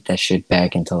didn't get that shit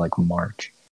back until like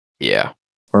March Yeah.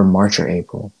 or March or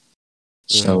April.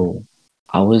 Hmm. So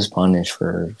I was punished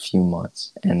for a few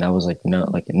months and that was like no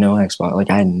Xbox. Like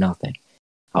I had nothing.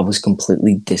 I was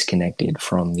completely disconnected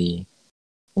from the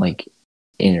like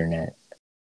internet.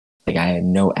 Like I had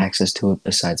no access to it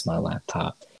besides my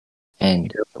laptop.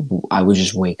 And I would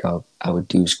just wake up, I would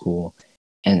do school,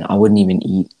 and I wouldn't even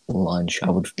eat lunch. I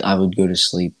would go to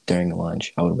sleep during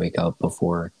lunch. I would wake up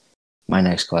before my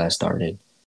next class started.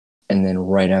 And then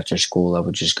right after school I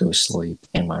would just go sleep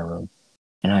in my room.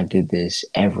 And I did this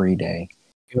every day.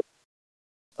 Yep.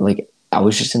 Like I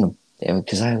was just in a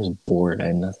because I was bored, I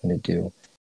had nothing to do.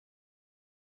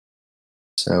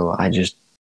 So I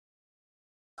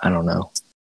don't know.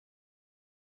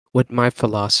 What my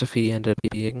philosophy ended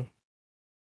up being,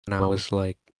 when I was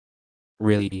like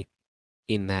really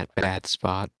in that bad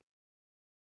spot,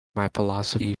 my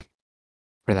philosophy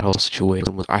for that whole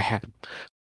situation was I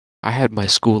had my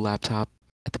school laptop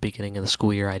at the beginning of the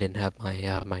school year. I didn't have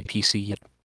my PC yet,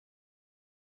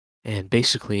 and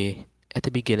basically at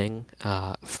the beginning,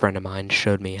 a friend of mine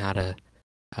showed me how to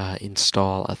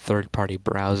install a third-party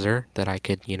browser that I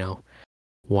could,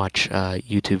 watch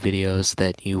YouTube videos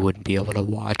that you wouldn't be able to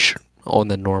watch on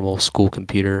the normal school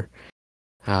computer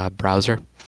browser.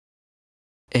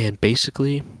 And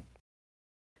basically,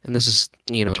 and this is,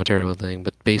 a terrible thing,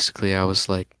 but basically I was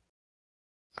like,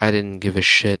 I didn't give a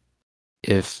shit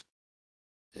if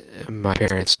my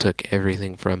parents took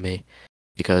everything from me,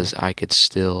 because I could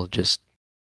still just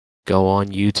go on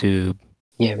YouTube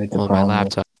Yeah, but on my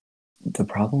laptop. the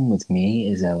problem with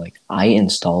me is that like I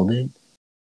installed it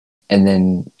and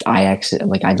then I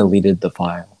deleted the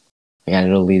file. Like I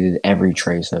deleted every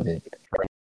trace of it.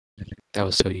 That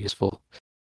was so useful.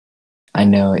 I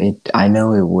know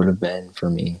it would have been for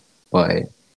me, but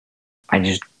I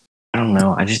just I don't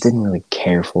know. I just didn't really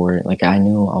care for it. Like I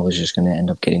knew I was just gonna end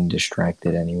up getting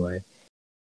distracted anyway.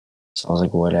 So I was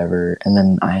like, whatever. And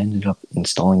then I ended up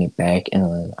installing it back, and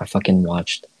then I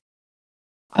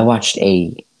watched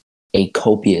a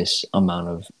copious amount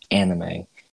of anime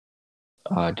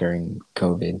during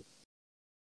COVID,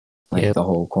 like Yep. the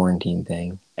whole quarantine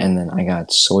thing. And then I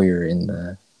got Sawyer in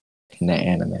the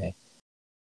anime.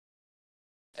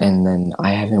 And then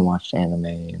I haven't watched anime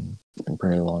in a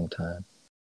pretty long time.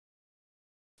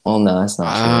 Well, no, that's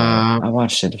not true. Um, I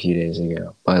watched it a few days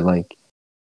ago, but like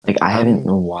I haven't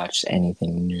I'm watched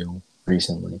anything new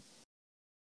recently.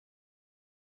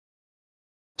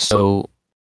 so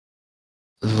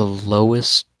the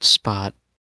lowest spot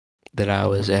that I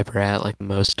was ever at, like the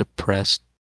most depressed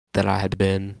that I had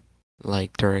been,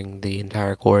 like during the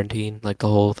entire quarantine, like the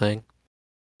whole thing,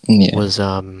 Yeah. was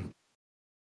I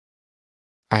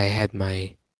had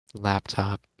my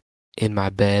laptop in my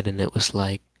bed and it was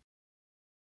like,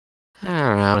 I don't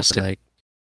know, honestly, like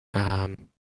 1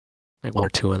 or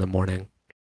 2 in the morning,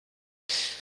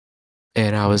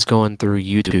 and I was going through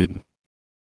YouTube,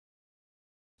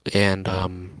 and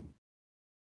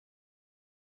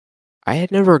I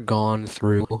had never gone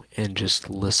through and just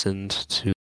listened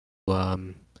to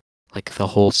um like the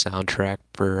whole soundtrack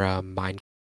for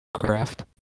Minecraft,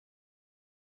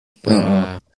 but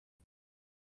Uh-uh.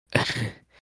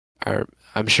 I,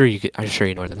 I'm sure you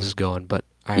know where this is going, but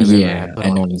I remember Yeah, I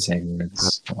know exactly where I this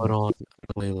is put going. on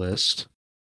a playlist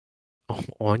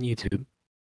on YouTube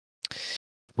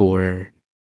for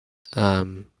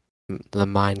um the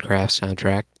Minecraft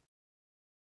soundtrack,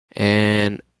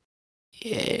 and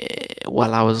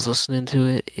while I was listening to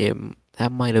it,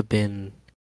 that might have been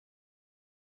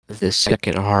the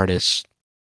second hardest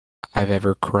I've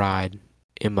ever cried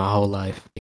in my whole life.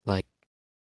 Like,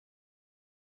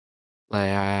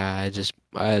 I just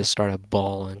started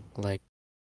bawling like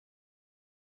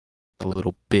a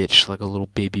little bitch, like a little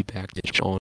baby back bitch.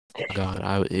 Oh my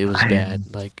god, it was I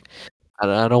bad. Like,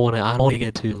 I don't want to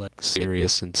get too like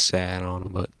serious and sad on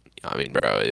them, but I mean,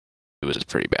 bro, it was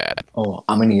pretty bad. Oh,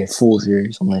 I'm gonna get full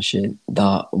serious on this shit.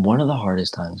 The one of the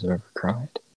hardest times I've ever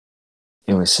cried.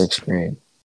 It was sixth grade,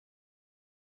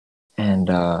 and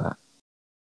I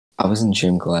was in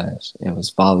gym class. It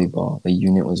was volleyball. The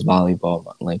unit was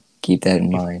volleyball. Like, keep that in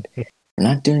mind. We're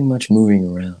not doing much moving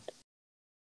around.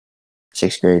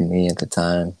 Sixth grade me at the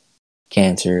time,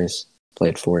 cancerous,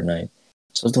 played Fortnite.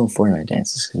 So I was doing Fortnite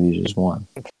dances because we just won.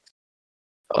 My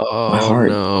Oh heart,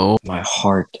 no. my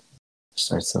heart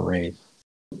starts to race.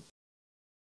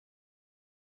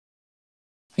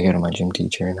 I go to my gym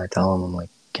teacher and I tell him, I'm like,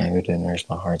 can I go to the nurse?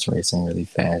 My heart's racing really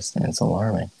fast and it's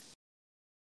alarming.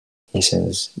 He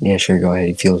says, yeah, sure, go ahead.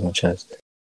 He feels my chest.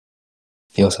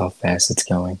 Feels how fast it's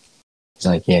going. He's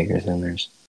like, yeah, go to the nurse.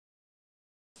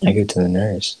 I go to the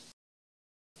nurse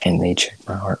and they check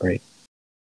my heart rate.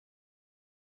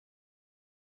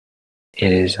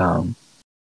 It is, my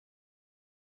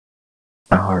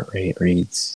heart rate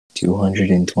reads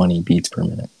 220 beats per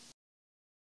minute.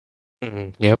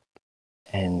 Yep.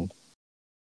 And,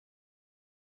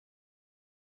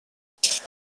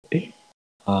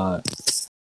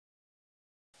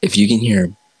 if you can hear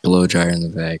a blow dryer in the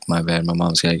back, my bad. My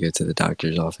mom's got to go to the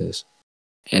doctor's office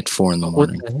at 4 in the What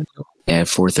morning. the hell? Yeah, at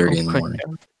 4:30 Oh in the my morning.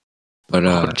 god. But,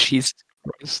 Oh Jesus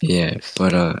Christ. yeah,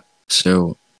 but,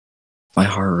 so my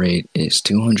heart rate is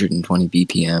 220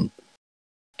 BPM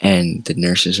and the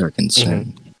nurses are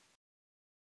concerned.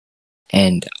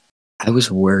 And I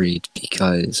was worried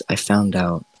because I found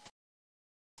out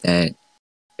that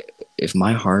if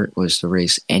my heart was to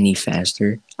race any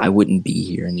faster, I wouldn't be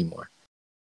here anymore.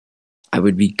 I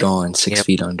would be gone 6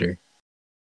 feet under.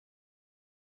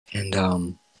 And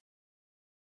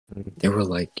they were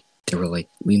like,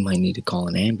 we might need to call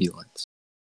an ambulance.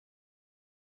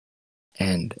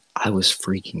 And I was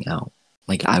freaking out.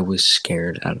 Like, I was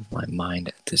scared out of my mind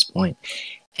at this point.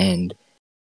 And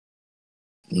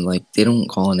like, they don't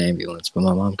call an ambulance, but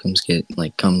my mom come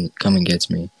and gets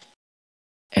me.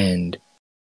 And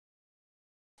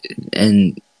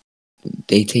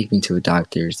they take me to a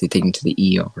doctor's. They take me to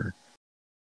the ER,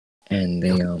 and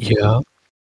Yeah.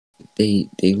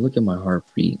 they look at my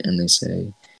heartbeat and they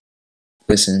say,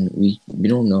 "Listen, we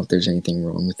don't know if there's anything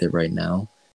wrong with it right now,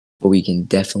 but we can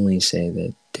definitely say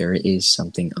that there is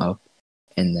something up,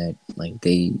 and that like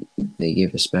they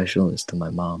gave a specialist to my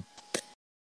mom."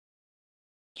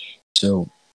 So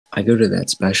I go to that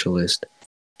specialist,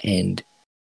 and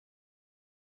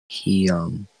he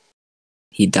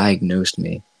diagnosed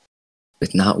me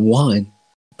with not one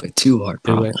but two heart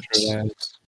 2 extra problems.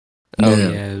 lives. No, Oh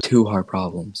no, yeah. two heart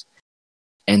problems.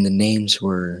 And the names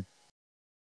were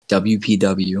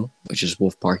WPW, which is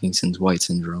Wolf Parkinson's White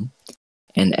Syndrome,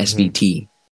 and SVT.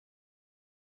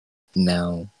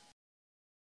 Now,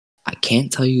 I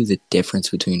can't tell you the difference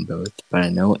between both, but I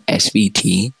know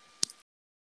SVT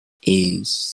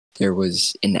is there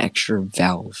was an extra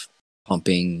valve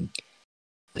pumping,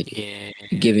 like Yeah.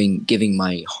 giving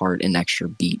my heart an extra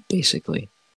beat, basically.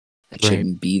 That Right.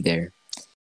 shouldn't be there.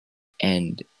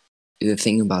 And the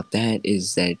thing about that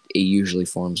is that it usually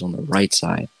forms on the right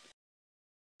side,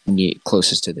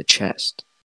 closest to the chest.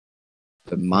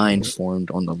 But mine formed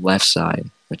on the left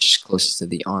side, which is closest to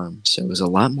the arm. So it was a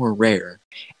lot more rare,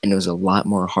 and it was a lot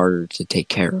more harder to take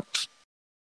care of.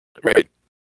 Right.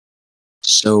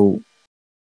 So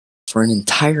for an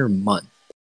entire month,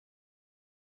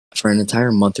 for an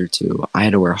entire month or two, I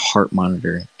had to wear a heart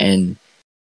monitor, and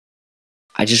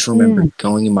I just remember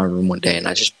going in my room one day and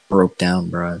I just broke down,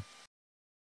 bro.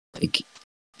 Like,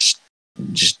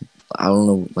 just I don't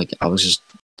know, like I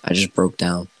just broke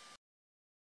down.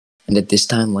 And at this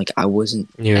time, like I wasn't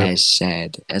as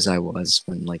sad as I was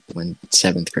when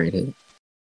 7th grade hit.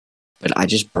 But I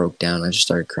just broke down. I just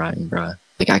started crying, bro.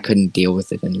 Like I couldn't deal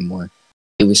with it anymore.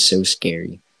 It was so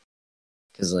scary.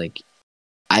 Cause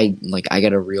I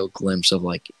got a real glimpse of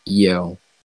like, yo,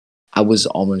 I was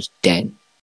almost dead.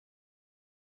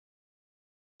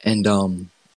 And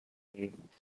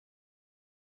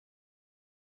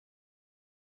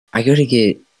I go to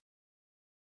get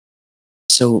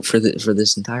so for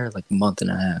this entire like month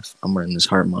and a half, I'm wearing this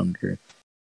heart monitor,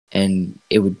 and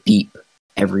it would beep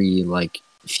every like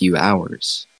few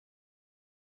hours.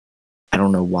 I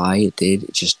don't know why it did.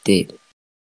 It just did.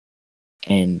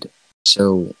 And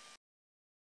so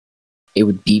it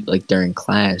would beep like during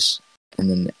class, and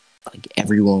then like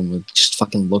everyone would just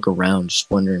fucking look around, just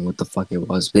wondering what the fuck it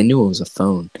was. They knew it was a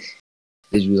phone.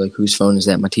 They'd be like, "Whose phone is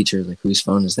that?" My teacher was like, "Whose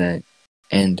phone is that?"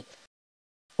 And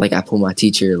like I pulled my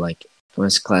teacher like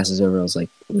once class is over, I was like,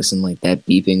 "Listen, like that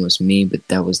beeping was me, but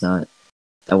that wasn't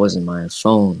my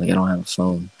phone. Like I don't have a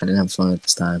phone. I didn't have a phone at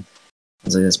this time." I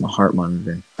was like, "That's my heart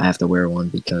monitor. I have to wear one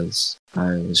because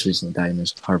I was recently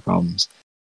diagnosed with heart problems."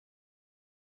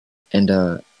 And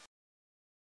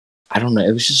I don't know,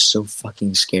 it was just so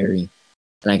fucking scary.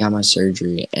 And I got my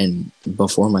surgery, and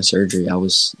before my surgery, I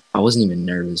wasn't even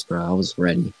nervous, bro. I was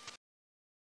ready.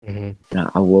 Mm-hmm.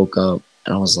 And I woke up,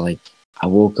 and I was like, I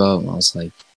was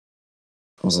like,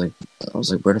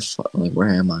 where the fuck, like, where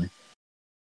am I?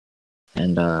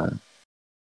 And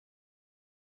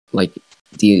like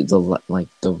the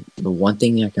one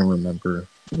thing I can remember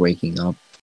waking up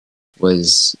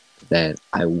was that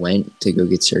I went to go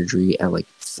get surgery at like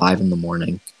 5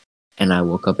 a.m, and I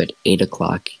woke up at 8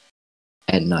 o'clock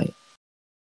at night.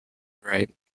 Right.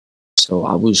 So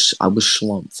I was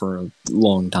slumped for a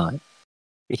long time.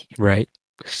 Right.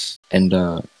 And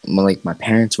my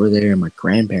parents were there, and my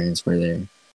grandparents were there,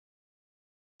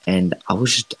 and I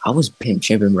was pimp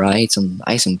chipping, bro. I ate some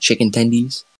chicken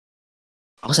tendies.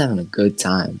 I was having a good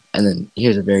time. And then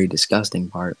here's a very disgusting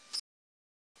part.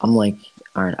 I'm like,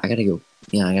 all right, I gotta go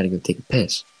take a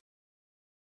piss.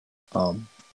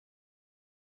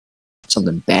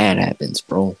 Something bad happens,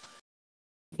 bro.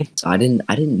 So I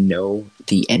didn't know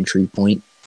the entry point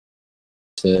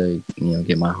to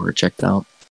get my heart checked out,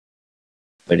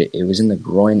 but it was in the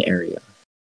groin area.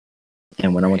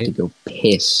 And when I went to go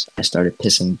piss, I started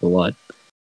pissing blood.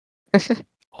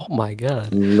 Oh my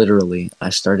god. Literally,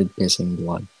 I started pissing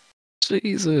blood.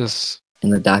 Jesus.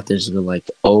 And the doctors were like,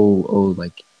 oh,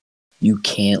 like, you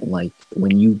can't, like,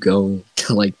 when you go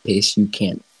to, like, piss, you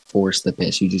can't force the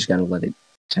piss. You just gotta let it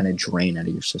kind of drain out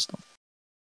of your system.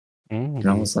 Mm-hmm. And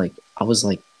I was like,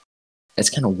 that's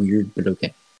kind of weird, but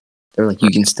okay. They're like,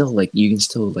 you can still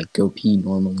go pee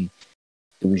normally.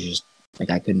 It was just, like,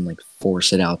 I couldn't, like,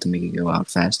 force it out to make it go out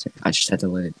faster. I just had to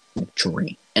let it, like,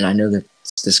 drain. And I know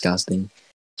that's disgusting,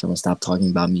 so I'm gonna stop talking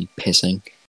about me pissing.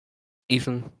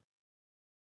 Ethan,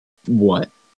 What?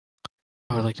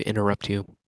 I would like to interrupt you.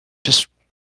 Just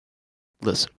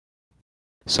listen.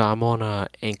 So I'm on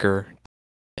Anchor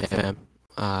FM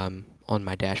on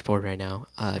my dashboard right now.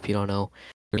 If you don't know,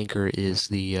 Anchor is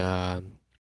the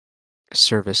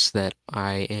service that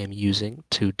I am using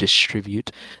to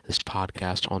distribute this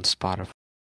podcast on Spotify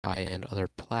and other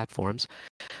platforms.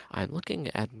 I'm looking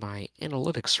at my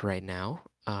analytics right now.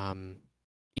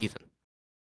 Ethan,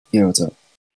 Yeah, what's up?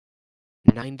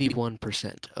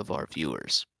 91% of our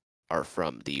viewers are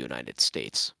from the United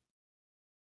States.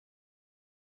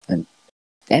 And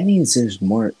that means there's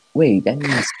more. Wait, that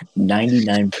means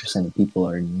 99% of people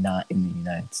are not in the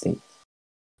United States.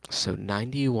 So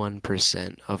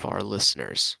 91% of our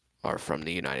listeners are from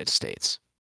the United States.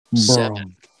 Bro.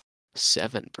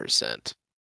 7%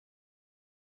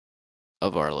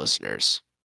 of our listeners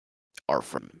are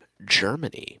from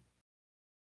Germany.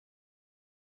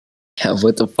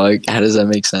 What the fuck? How does that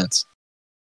make sense?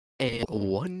 And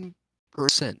 1%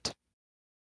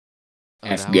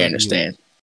 of Afghanistan.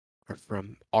 are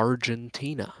from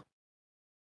Argentina.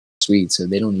 Sweet, so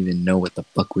they don't even know what the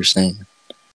fuck we're saying.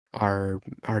 Our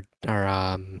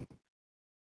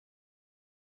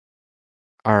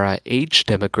age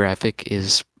demographic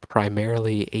is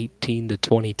primarily 18 to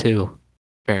 22,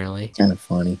 apparently. Kind of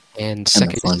funny. And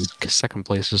second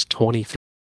place is 23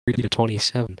 to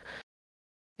 27.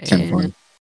 Kind of funny. And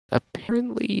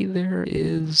apparently there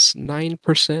is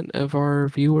 9% of our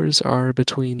viewers are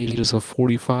between the ages of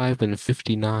 45 and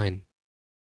 59.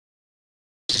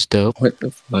 Which is dope. What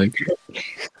the fuck?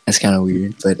 That's kind of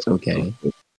weird, but okay.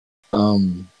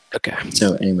 Okay.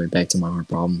 So anyway, back to my heart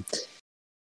problem.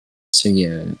 So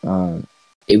yeah,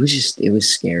 it was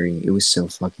scary. It was so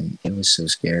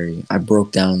scary. I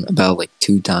broke down about like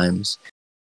 2 times,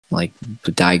 like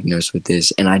diagnosed with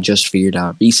this, and I just figured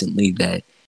out recently that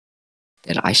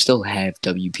I still have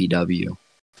WPW.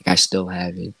 Like I still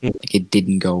have it. Like it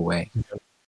didn't go away,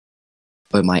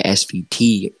 but my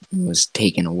SVT was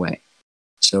taken away.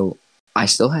 So I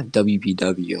still have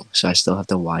WPW. So I still have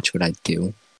to watch what I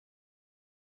do,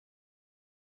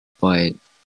 but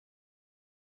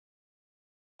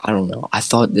I don't know. I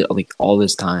thought that like all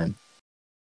this time,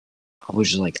 I was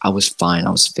just like I was fine.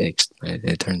 I was fixed, but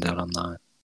it turns out I'm not.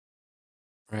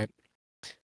 Right.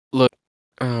 Look,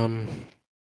 um,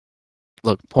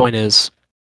 point is,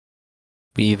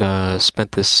 we've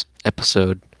spent this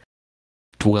episode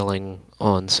dwelling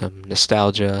on some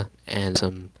nostalgia and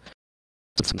some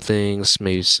things,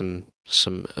 maybe some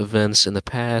events in the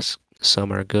past.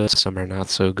 Some are good, some are not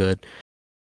so good.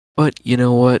 But you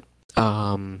know what?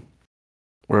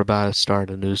 We're about to start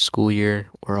a new school year.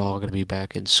 We're all gonna be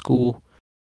back in school.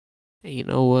 And you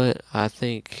know what? I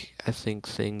think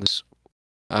things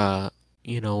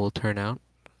will turn out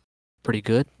pretty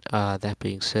good. That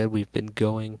being said, we've been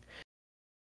going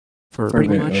for For a pretty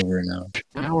bit much over an hour.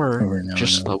 an hour, Over an hour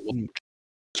just now.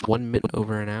 1 minute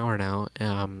over an hour now.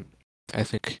 I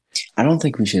think I don't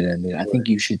think we should end it. I think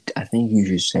you should. I think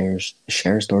you should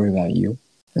share a story about you,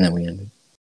 and then we end it.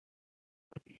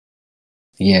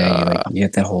 Yeah, you uh like you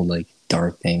have that whole like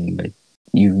dark thing, but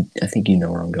you. I think you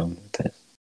know where I'm going with this.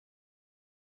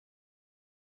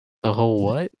 the whole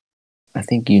what? I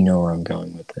think you know where I'm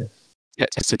going with this, Yeah,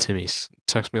 text it to me.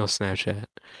 Text me on Snapchat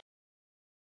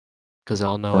because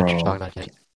I'll know what you're bro. talking about.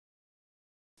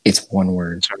 It's one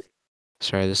word.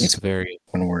 Sorry, this is It's very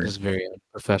one this word. is very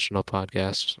unprofessional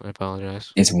podcast. I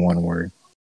apologize. It's one word.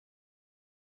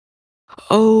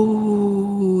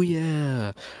 Oh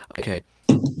yeah. Okay.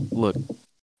 Look,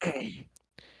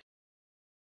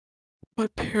 my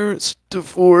parents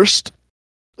divorced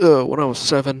when I was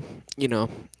 7.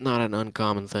 Not an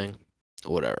uncommon thing.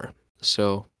 Whatever.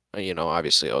 So,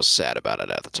 obviously I was sad about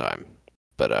it at the time.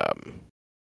 But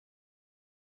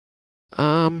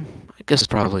I guess it's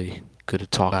probably good to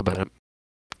talk about it.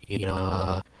 You know,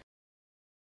 uh,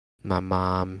 my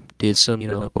mom did some,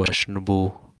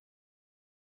 questionable,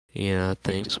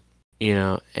 things,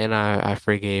 and I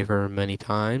forgave her many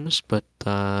times, but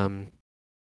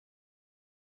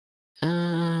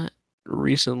uh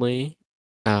recently,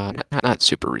 not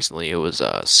super recently, it was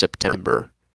September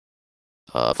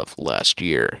of last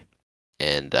year.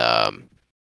 And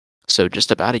so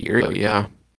just about a year ago, yeah.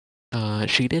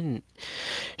 She didn't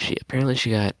she apparently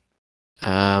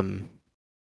um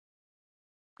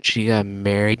she got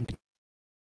married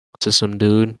to some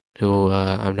dude who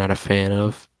I'm not a fan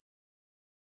of.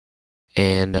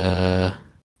 And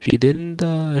she didn't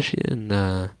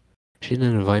invite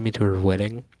me to her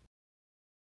wedding.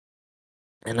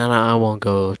 And I won't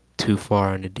go too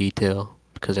far into detail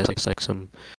because that's like some,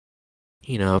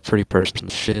 pretty personal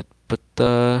shit. But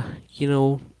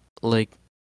like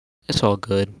it's all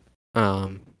good.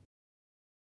 Um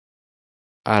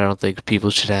I don't think people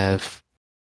should have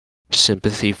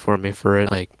sympathy for me for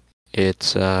it. Like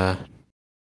it's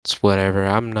it's whatever.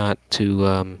 I'm not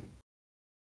too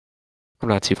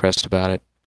pressed about it.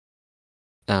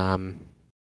 Um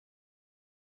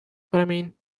but I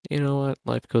mean, you know what?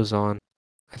 Life goes on.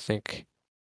 I think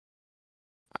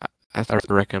I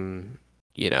reckon,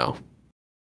 you know,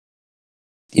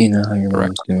 Do you know how your I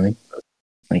mom's doing?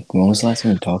 Like, when was the last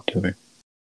time you talked to her?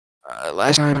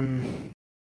 last time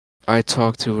I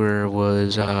talked to her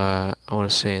was I want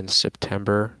to say in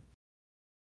September.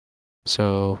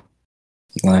 So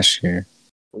Last year.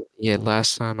 yeah,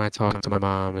 last time I talked to my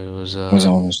mom, it was It was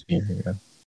almost a year ago.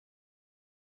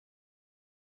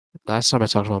 last time I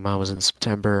talked to my mom was in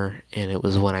September, and it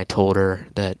was when I told her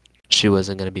that she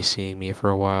wasn't going to be seeing me for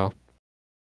a while.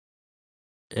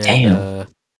 And Damn.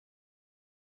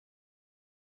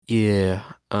 yeah,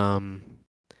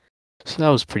 so that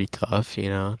was pretty tough,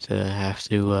 to have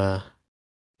to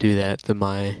do that to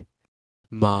my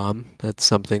mom. That's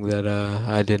something that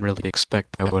I didn't really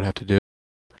expect I would have to do.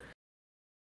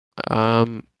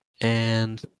 Um,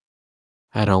 and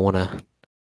I don't want to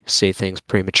say things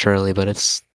prematurely, but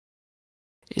it's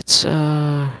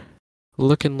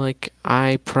looking like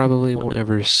I probably won't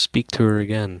ever speak to her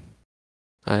again.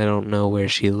 I don't know where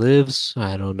she lives.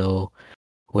 I don't know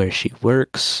where she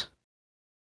works.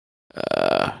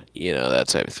 That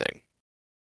type of thing.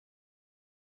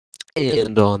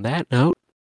 And on that note,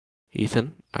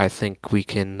 Ethan, I think we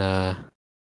can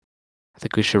I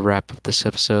think we should wrap up this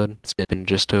episode. It's been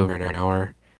just over an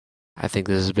hour. I think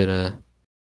this has been a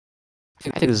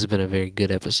very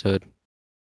good episode.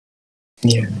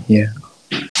 Yeah.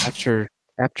 After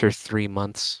 3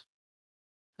 months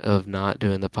of not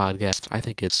doing the podcast, I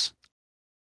think it's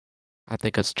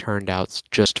turned out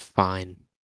just fine.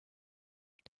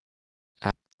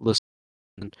 Listen,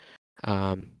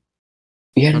 um,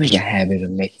 We gotta I'm make a just habit of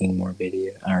making more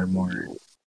video or more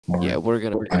yeah, we're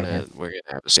gonna podcast.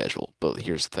 have a schedule. But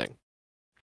here's the thing.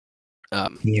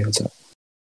 Yeah, what's up?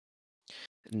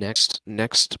 Next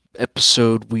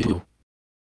episode we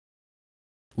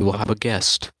will have a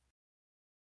guest.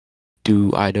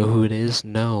 Do I know who it is?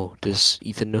 No. Does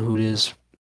Ethan know who it is?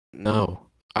 No.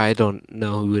 I don't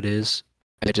know who it is.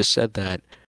 I just said that.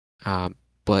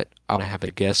 But I'll have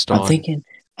a guest I'm on. thinking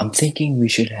I'm thinking we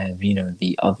should have,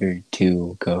 the other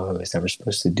two co-hosts that were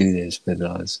supposed to do this with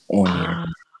us on here.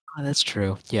 That's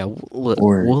true. Yeah, we'll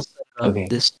Or set it up. okay,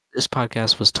 This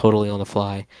podcast was totally on the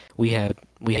fly. We had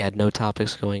no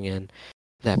topics going in.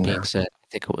 That being no. said,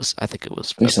 I think it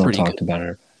was We a still pretty talked good. about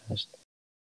it.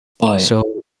 But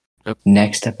So,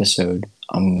 next episode,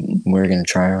 we're gonna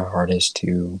try our hardest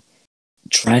to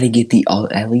try to get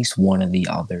at least one of the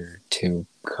other two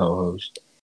co-hosts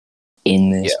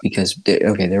in this yeah, because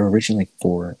there were originally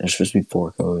four. There's supposed to be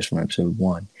four co-hosts from episode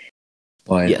one,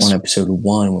 but on yes, episode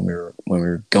one when we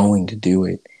were going to do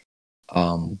it,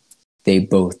 they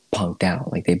both punked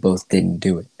out. Like they both didn't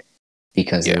do it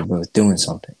because they yeah, were both doing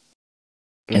something.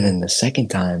 And mhm, then the second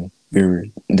time,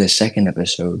 the second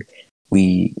episode,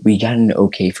 we got an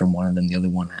okay from one of them. The other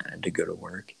one had to go to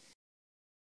work,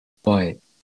 but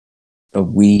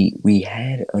we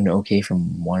had an okay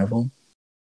from one of them,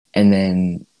 and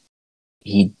then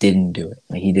he didn't do it.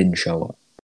 Like he didn't show up.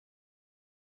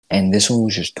 And this one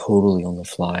was just totally on the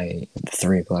fly at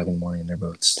 3 o'clock in the morning. They're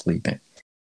both sleeping.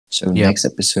 So yep, next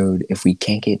episode, if we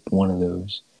can't get one of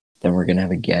those, then we're gonna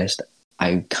have a guest.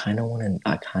 I kind of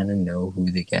know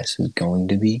who the guest is going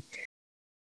to be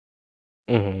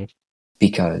mhm.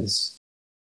 because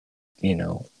I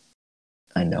know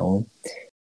him,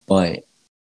 but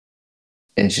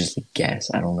it's just a guess.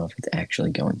 I don't know if it's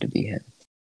actually going to be him.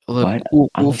 Look, But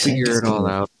I'm we'll excited figure it to do all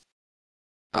it. out.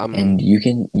 And you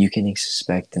can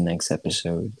expect the next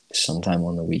episode sometime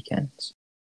on the weekends.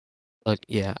 Look,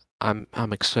 yeah, I'm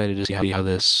excited to see how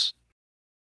this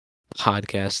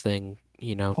podcast thing,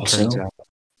 turns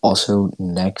Also, out.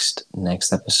 next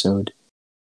episode,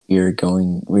 we're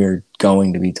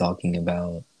going to be talking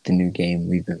about the new game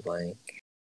we've been playing.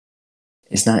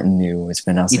 It's not new. It's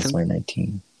been out since Ethan,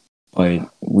 2019. But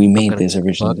we I'm made gonna this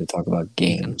originally but to talk about Ethan,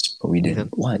 games, but we Ethan,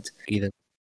 didn't. What? Ethan.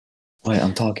 What?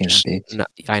 I'm talking, Just bitch. no,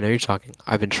 I know you're talking.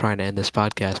 I've been trying to end this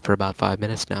podcast for about 5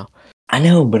 minutes now. I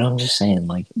know, but I'm just saying,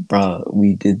 like, bro,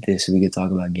 we did this so we could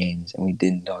talk about games, and we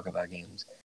didn't talk about games.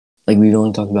 Like, we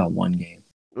only talked about one game,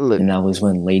 Look, and that was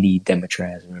when Lady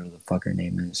Demetraz, whatever the fuck her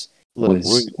name is, look,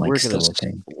 was like still a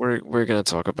thing. we're gonna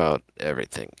talk about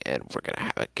everything, and we're gonna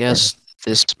have a Bro. guest.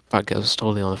 This podcast is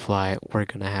totally on the fly. We're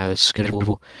gonna have a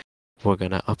schedule. We're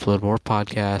gonna upload more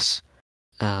podcasts.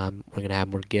 We're gonna have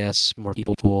more guests, more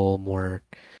people,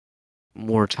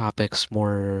 more topics,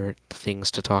 more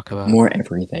things to talk about, More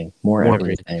everything. More more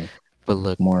everything. everything. But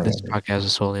look, More of this everything. podcast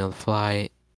is totally on the fly.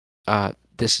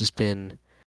 This has been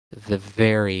the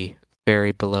very,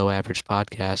 very below average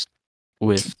podcast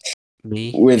with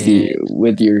me With and you,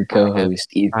 with your I have co-host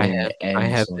Ethan I and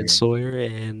have been Sawyer. Sawyer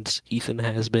and Ethan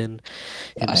has been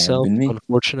I have himself, been me.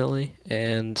 unfortunately.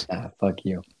 And Fuck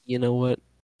you. you know what?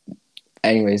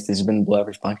 Anyways, this has been the Blue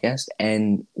Average Podcast,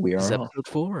 and we This is are off. episode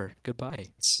 4. Goodbye.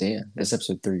 See ya. That's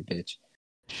episode 3, bitch.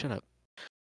 Shut up.